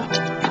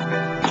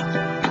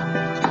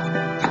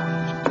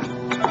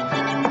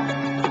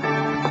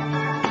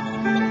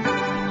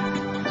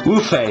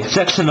 Wu-Fei,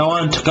 Section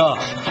 01 took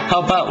off.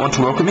 How about, want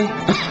to work with me?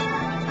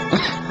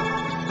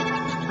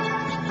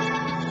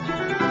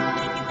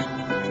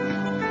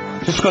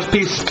 Just because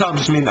peace comes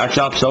doesn't mean our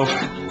job's over.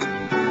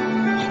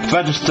 If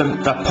I just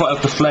that put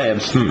out the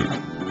flames,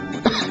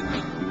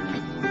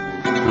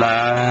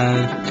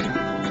 Lag.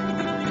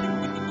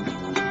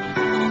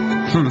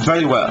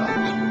 Very well.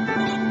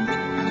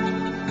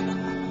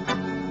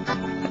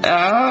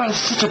 Ah, it's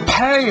such a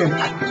pain.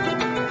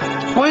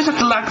 Why is it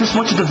to lag this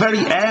much at the very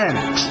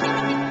end?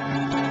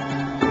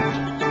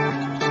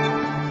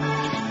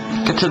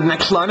 Get to the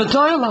next line of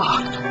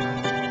dialogue.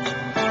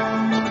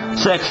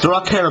 6. The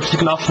rock Caleb's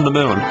taken off from the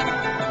moon.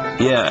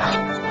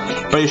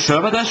 Yeah. Very sure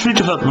about that?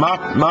 Redevelop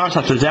Mars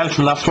after the damage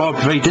from last war would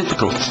be very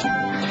difficult.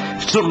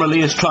 It's something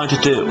Raleigh is trying to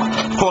do.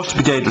 Of course it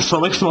would be dangerous, so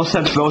it makes the most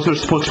sense for those who are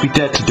supposed to be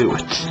dead to do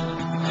it.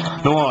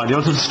 No on, you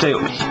don't have to stay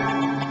with me.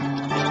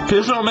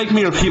 Please don't make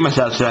me repeat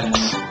myself,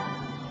 Rex.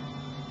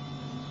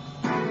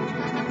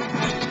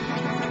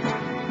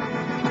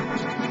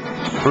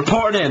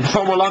 Reporting in, the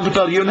former Lambda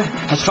Bell unit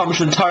has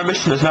accomplished an entire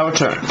mission and has now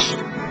returned.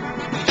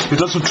 You've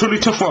done some truly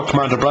tough work,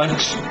 Commander Bright.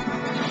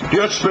 The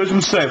Earth's spirit has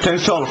been saved,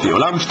 thanks to all of you.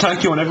 Allow me to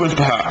thank you on everyone's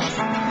behalf.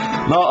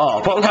 Not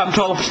all. What will happen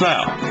to all of us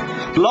now?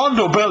 The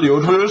Lambda Bell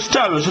unit will be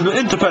established as an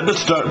independent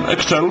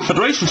external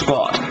Federation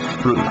squad,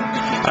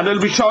 and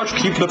it'll be charged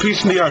with keeping the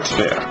peace in the Earth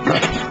sphere.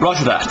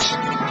 Roger that.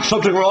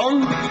 Something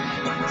wrong?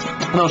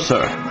 No,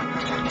 sir.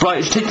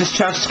 Bright, you take this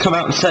chance to come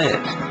out and say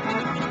it.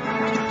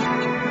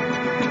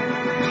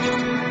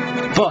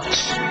 But,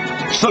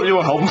 something you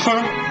were hoping for?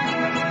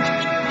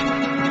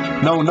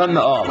 No, none at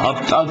all.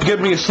 I'll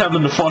begin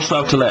reassembling the force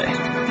without delay.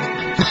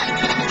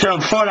 General,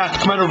 before that, the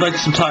commander would like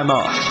some time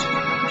off.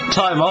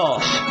 Time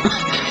off?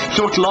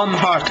 So it's long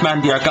hard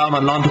command the Argama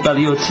and Lambda Bell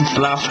units since the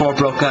last war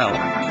broke out.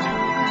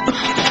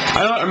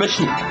 I know that our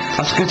mission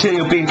has to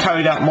continue being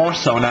carried out more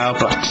so now,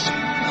 but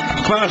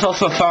the commander's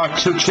also a father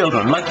to 2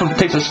 children. I'd like him to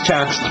take this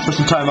chance for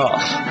some time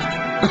off.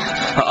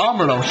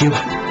 Armor on you.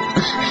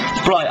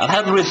 Right, I'll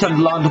have to reassemble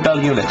the Lambda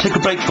Bell unit. Take a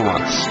break for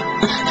once.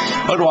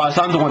 Otherwise,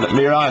 I'm the one that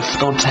Mir Eyes is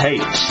going to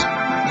hate.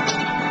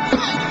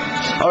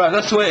 Alright,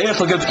 that's the way it is.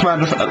 I'll give the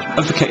commander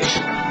a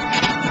vacation.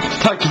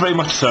 Thank you very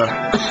much, sir.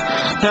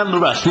 Handle the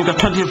rest. You've got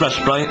plenty of rest,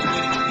 right?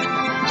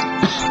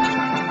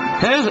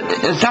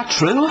 Is that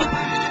true?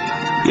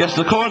 Yes,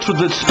 in accordance with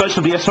the suspension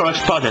of the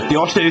SRX project, the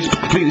R series is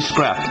completely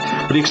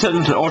scrapped, with the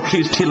exception to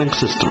R3's T-Link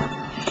system.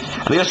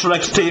 And the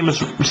SRX team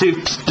has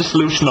received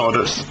dissolution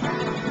orders.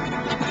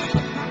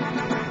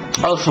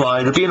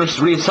 Elsewhere, they're being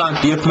reassigned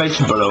to the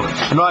Information Bureau,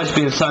 and Rai is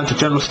being assigned to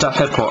General Staff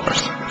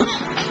Headquarters.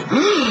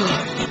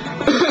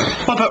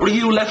 What about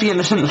Ryu, Levy,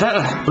 and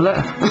Veta?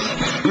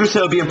 You say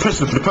will be in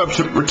prison for the purpose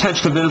of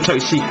retention of military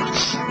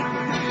secrets.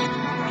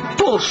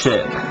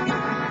 Bullshit.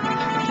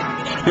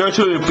 The other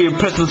two will be in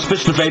prison on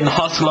suspicion of aiding a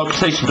hostile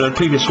organization during the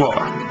previous war.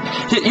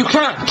 You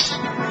can't!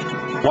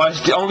 Why is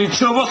it only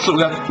two of us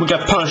that will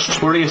get punished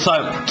for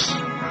reassignment?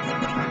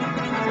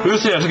 You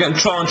say are getting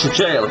thrown to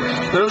jail.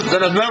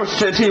 Then as members of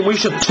the team, we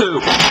should too.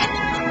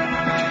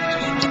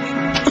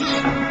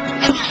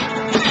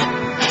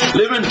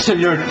 Living until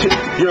your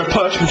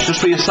punishment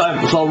just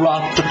reassignment was all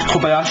wrong that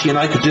Kobayashi and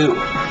I could do.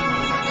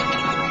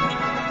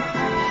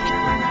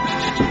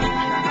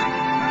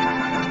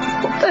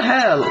 What the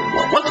hell?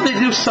 What did they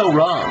do so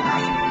wrong?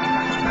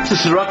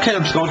 Since the Rock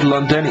Kingdom's going to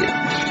Londonia,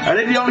 are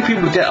they the only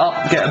people to get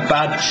a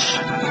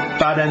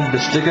bad end of the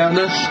stick on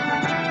this?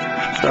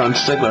 They're on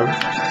Stigler.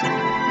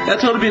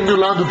 That's going to be a new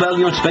London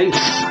Belgium in space.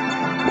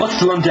 What's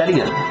the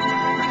Londonian?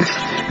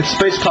 It's a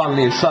space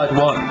colony inside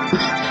one.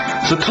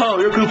 So Cole,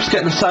 your group's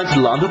getting assigned to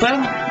the London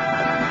Bell?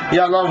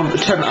 Yeah, along with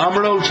Lieutenant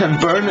Amaro,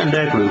 Lieutenant Byrne and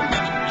their group.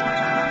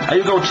 Are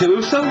you going too,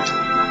 Uso?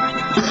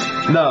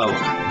 No.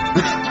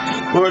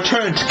 We'll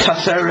return to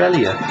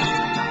Casarelia.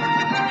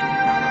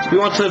 We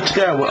want to live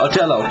together with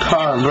Odello,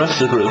 Carl and the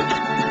rest of the group.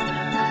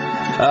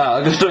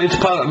 I guess don't need to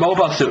pilot a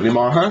mobile suit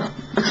anymore, huh?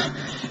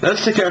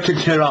 Let's take everything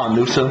here on,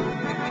 Uso.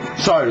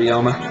 Sorry,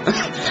 Ryoma.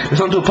 There's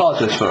something to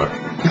apologize for.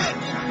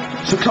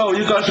 So Cole,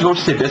 you guys are going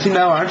to stay busy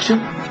now, aren't you?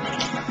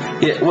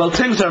 Yeah, well,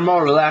 things are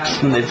more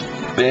relaxed than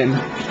they've been.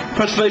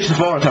 Preservation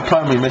of order is our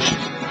primary mission.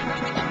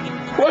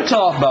 What are you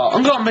talking about?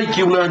 I'm gonna make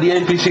you learn the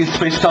ABCs of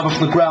space combat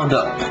from the ground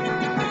up.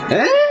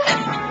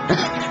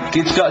 Eh?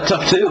 Kids got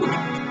tough too.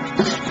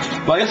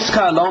 Well, I guess it's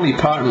kind of lonely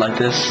parting like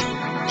this.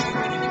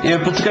 Yeah,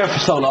 we've been together for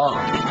so long.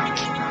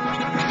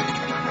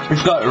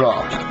 We've got it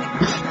wrong.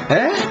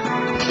 Eh?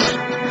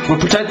 We'll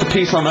protect the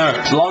peace on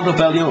Earth. The Long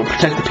Rebellion will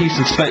protect the peace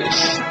in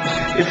space.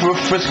 If we're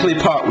physically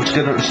apart, we're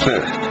together in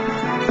spirit.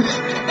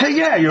 Hey,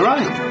 yeah, you're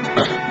right.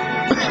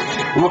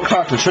 We'll work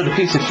hard to ensure the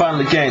peace we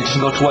finally gained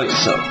doesn't go to waste,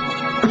 so.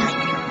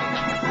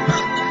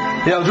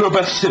 Yeah, we'll do our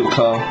best too,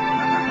 Cole.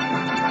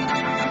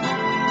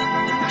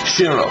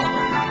 Shiro.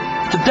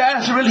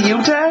 Dad, is it really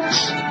you, Dad?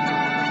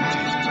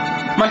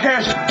 My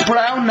hair's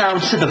brown now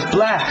instead of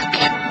black.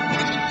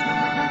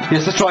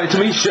 Yes, that's right, to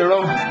me,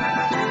 Shiro.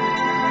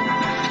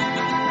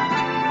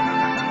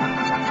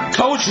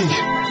 Koji!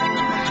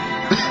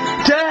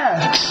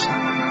 Dad!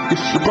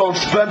 You've grown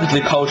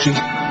splendidly, Koji.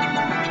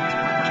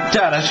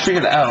 Dad, I just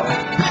figured it out.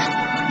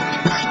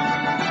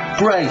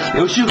 Great.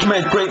 It was you who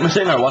made Great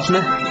Mazinger, wasn't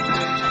it?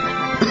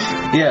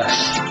 Yes.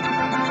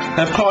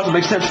 And of course it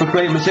makes sense for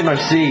Great Mazinger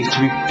and Z to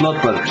be blood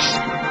brothers.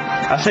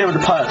 I say with the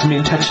pilot to me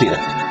and Tetsuya.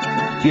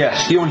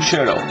 Yes, you and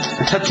Shiro,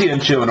 and Tetsuya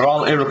and Jun are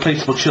all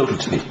irreplaceable children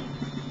to me.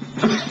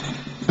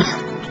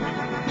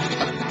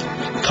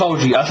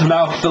 Koji, I have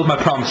now fulfilled my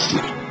promise to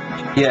you.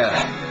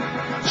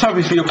 Yeah.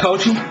 Sorry for you,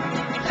 Koji.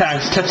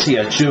 Thanks,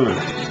 Tetsuya, Jun.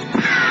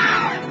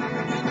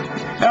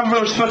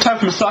 Everyone was time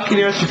for Misaki and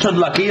Iris to return to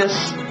Lagias.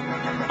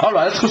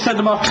 Alright, let's go send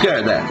them off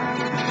together then.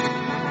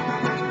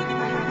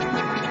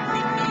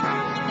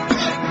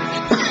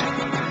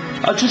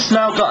 I've just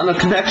now gotten a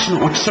connection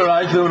with Sir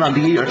Ivun on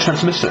the ER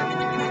transmitter.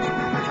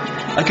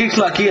 A gig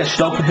to Lagias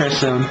should open here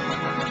soon.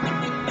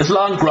 Is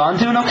Long Grand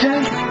doing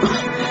okay?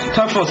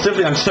 Time for us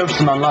I'm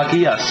servicing on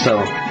Lagias,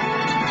 so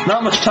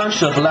not much time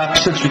should have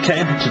elapsed since we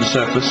came to the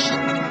surface.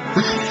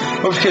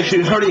 Or in case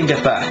you hurry and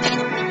get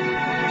back.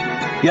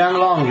 Yang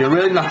Long, you're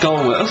really not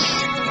going with us?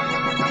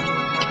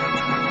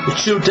 With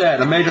Shu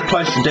dead, a major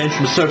crisis in danger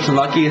from the surface in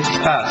Lagias is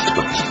past,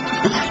 but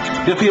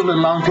the people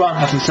in Long Grand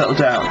hasn't settled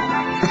down.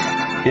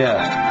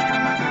 Yeah.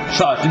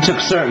 Besides, we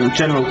took certain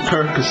General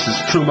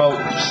Kirkus's true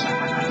motives.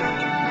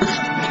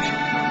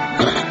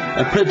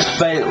 And Prince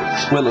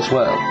Vale's will as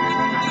well.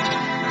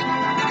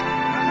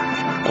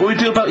 What do we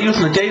do about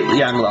using the gate,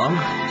 Yang Long?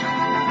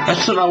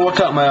 That's something I'll work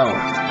out on my own.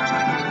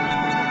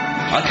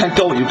 I can't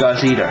go with you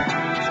guys either.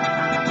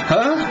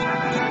 Huh?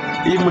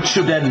 Even with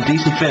Shu dead and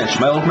DC finished,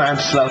 my old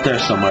man's still out there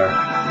somewhere.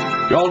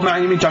 Your old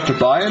man, you mean Dr.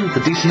 Bayan, the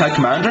DC High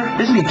Commander?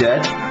 Isn't he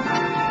dead?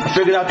 I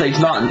figured out that he's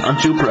not on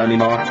Jupiter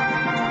anymore.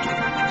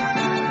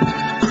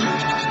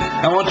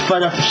 I want to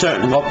find out for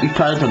certain what he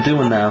plans on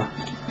doing now.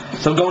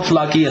 So I'm going to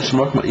Lagias and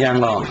working with Yang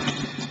Long.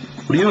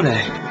 Ryune.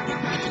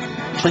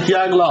 It's like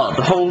Yang Long,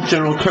 the whole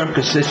General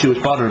Kirkus issue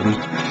is bothering me.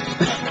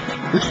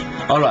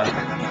 Alright.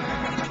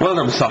 Well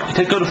then, Misaki,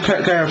 take good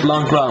care of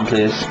Long Ground,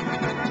 please.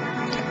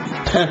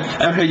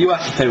 I hear you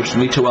ask for favours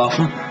from me too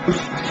often.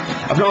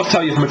 I've noticed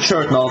how you've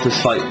matured in all this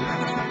fight.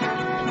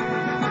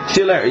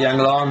 See you later, Yang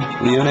Long,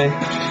 Ryune.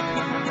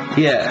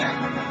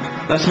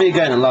 Yeah. That's me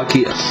again in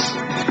Lagias.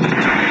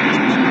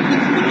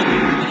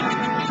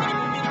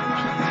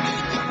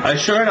 Are you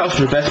sure that was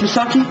for the best,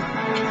 Misaki?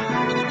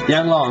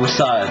 Yang Long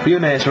sighed.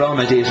 Mayonnaise are all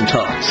my days and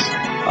thoughts.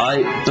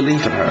 I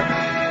believe in her.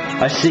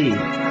 I see.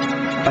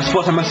 I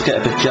suppose I must get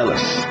a bit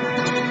jealous.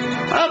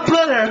 Ah,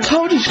 brother, I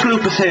told you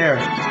Scroop is here.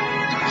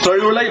 Sorry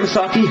you were late,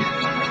 Misaki.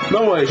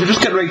 No worries, we're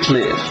just getting ready to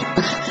leave.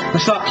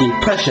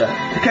 Misaki, Pressure,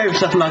 take care of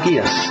yourself and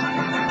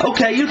Nagias.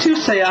 Okay, you too,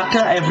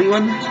 Sayaka,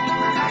 everyone.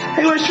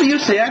 Hey, where's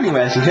Ryusei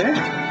anyway? Is he here?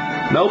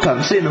 Nope,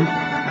 haven't seen him.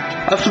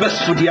 I have to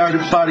message with the Art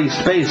of Body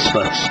Space,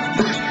 but...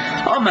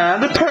 oh man,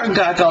 the parent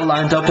guy got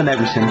lined up and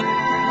everything.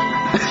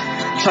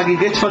 Saki,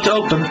 gate's much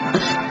open.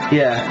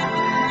 Yeah.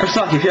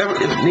 Saki, if you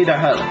ever need our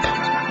help.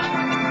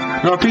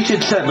 No, I appreciate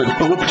the sentiment,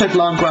 but we'll protect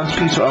Long Grant's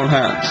peace with our own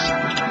hands.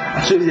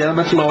 Absolutely the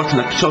elemental lords and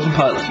the chosen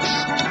pilots.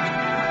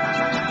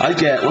 I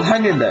get, well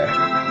hang in there.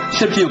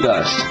 Ship to you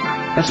guys.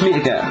 Let's meet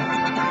again.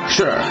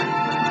 Sure.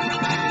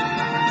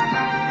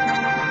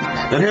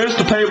 Then here's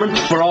the payment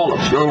for all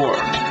of your work.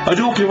 I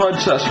do hope you find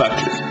it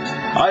satisfactory.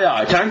 Aye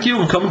aye, thank you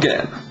and come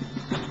again.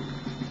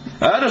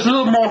 There's a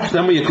little more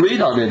than we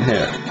agreed on in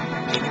here.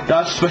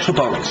 That's a special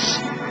bonus.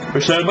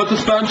 We're sure about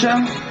this, Banjo?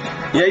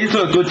 Yeah, you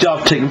do a good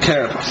job taking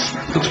care of us.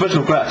 Expression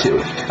of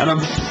gratitude. And I'm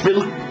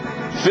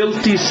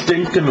filthy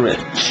stinking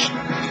rich.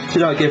 You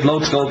know, I gave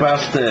loads of gold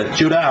bars to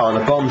Judao and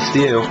a bonus to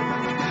you.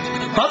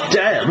 Hot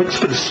damn, it's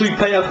been a sweet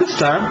payout this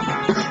time.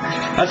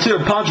 That's who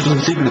Poncho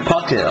doesn't seem in the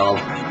pocket at all.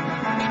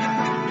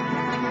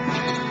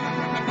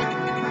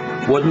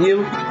 Wouldn't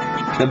you?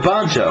 Then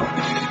Banjo.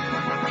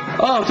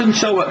 Oh, it didn't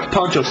show what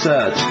Poncho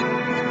said.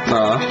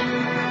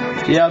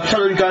 Yeah, I'm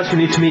telling you guys we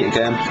need to meet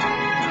again.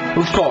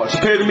 Of course,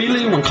 appeared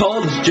immediately when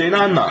called as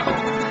J9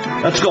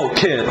 now. Let's go,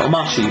 Kid,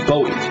 Omashi,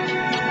 Bowie.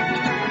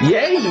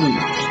 Yay!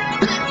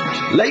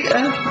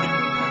 Later.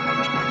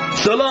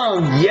 So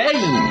long,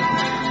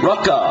 yay!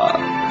 Rock on.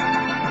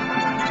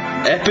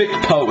 Epic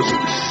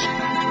poses.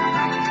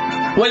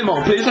 Wait a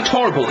moment, please, that's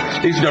horrible.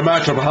 Leaving their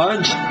marcher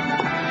behind.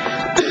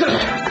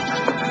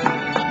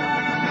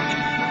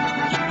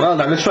 Well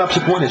then, let's wrap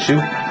up one issue.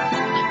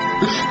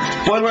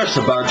 Well, where's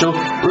the Banjo?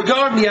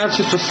 Regarding the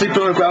answers to sleeping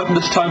underground in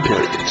this time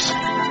period.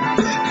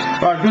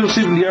 Alright, we'll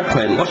sleep in the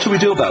airplane. What should we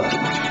do about it?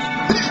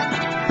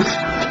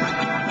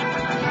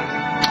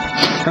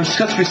 I'm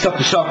discussing we stop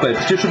the shockwave.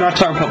 The future in our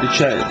time will probably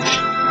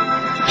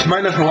change. She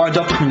might never wind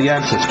up from the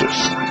ancestors.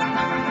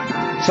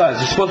 Besides,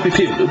 there's supposed to be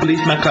people who believe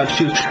in mankind's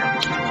future.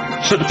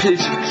 Should the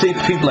police see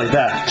people like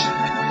that?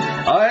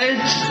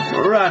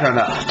 I'd rather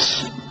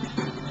not.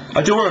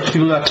 I do work for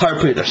people that time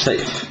period are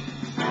safe.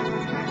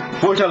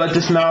 Words out like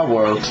this in our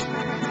world.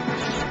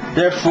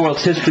 Therefore,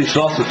 its history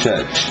should also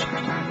change.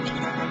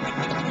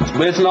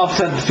 But it's an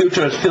offset the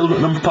future is filled with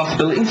a number of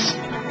possibilities.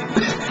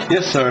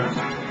 Yes, sir.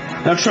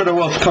 And I'm sure the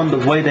world's come the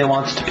way they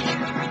want it to be.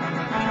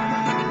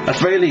 At the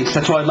very least,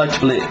 that's what I'd like to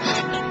believe.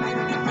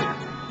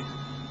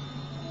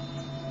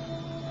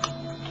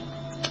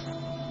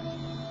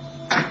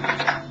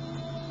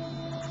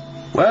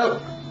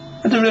 Well,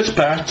 I do this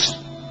part.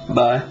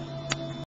 Bye.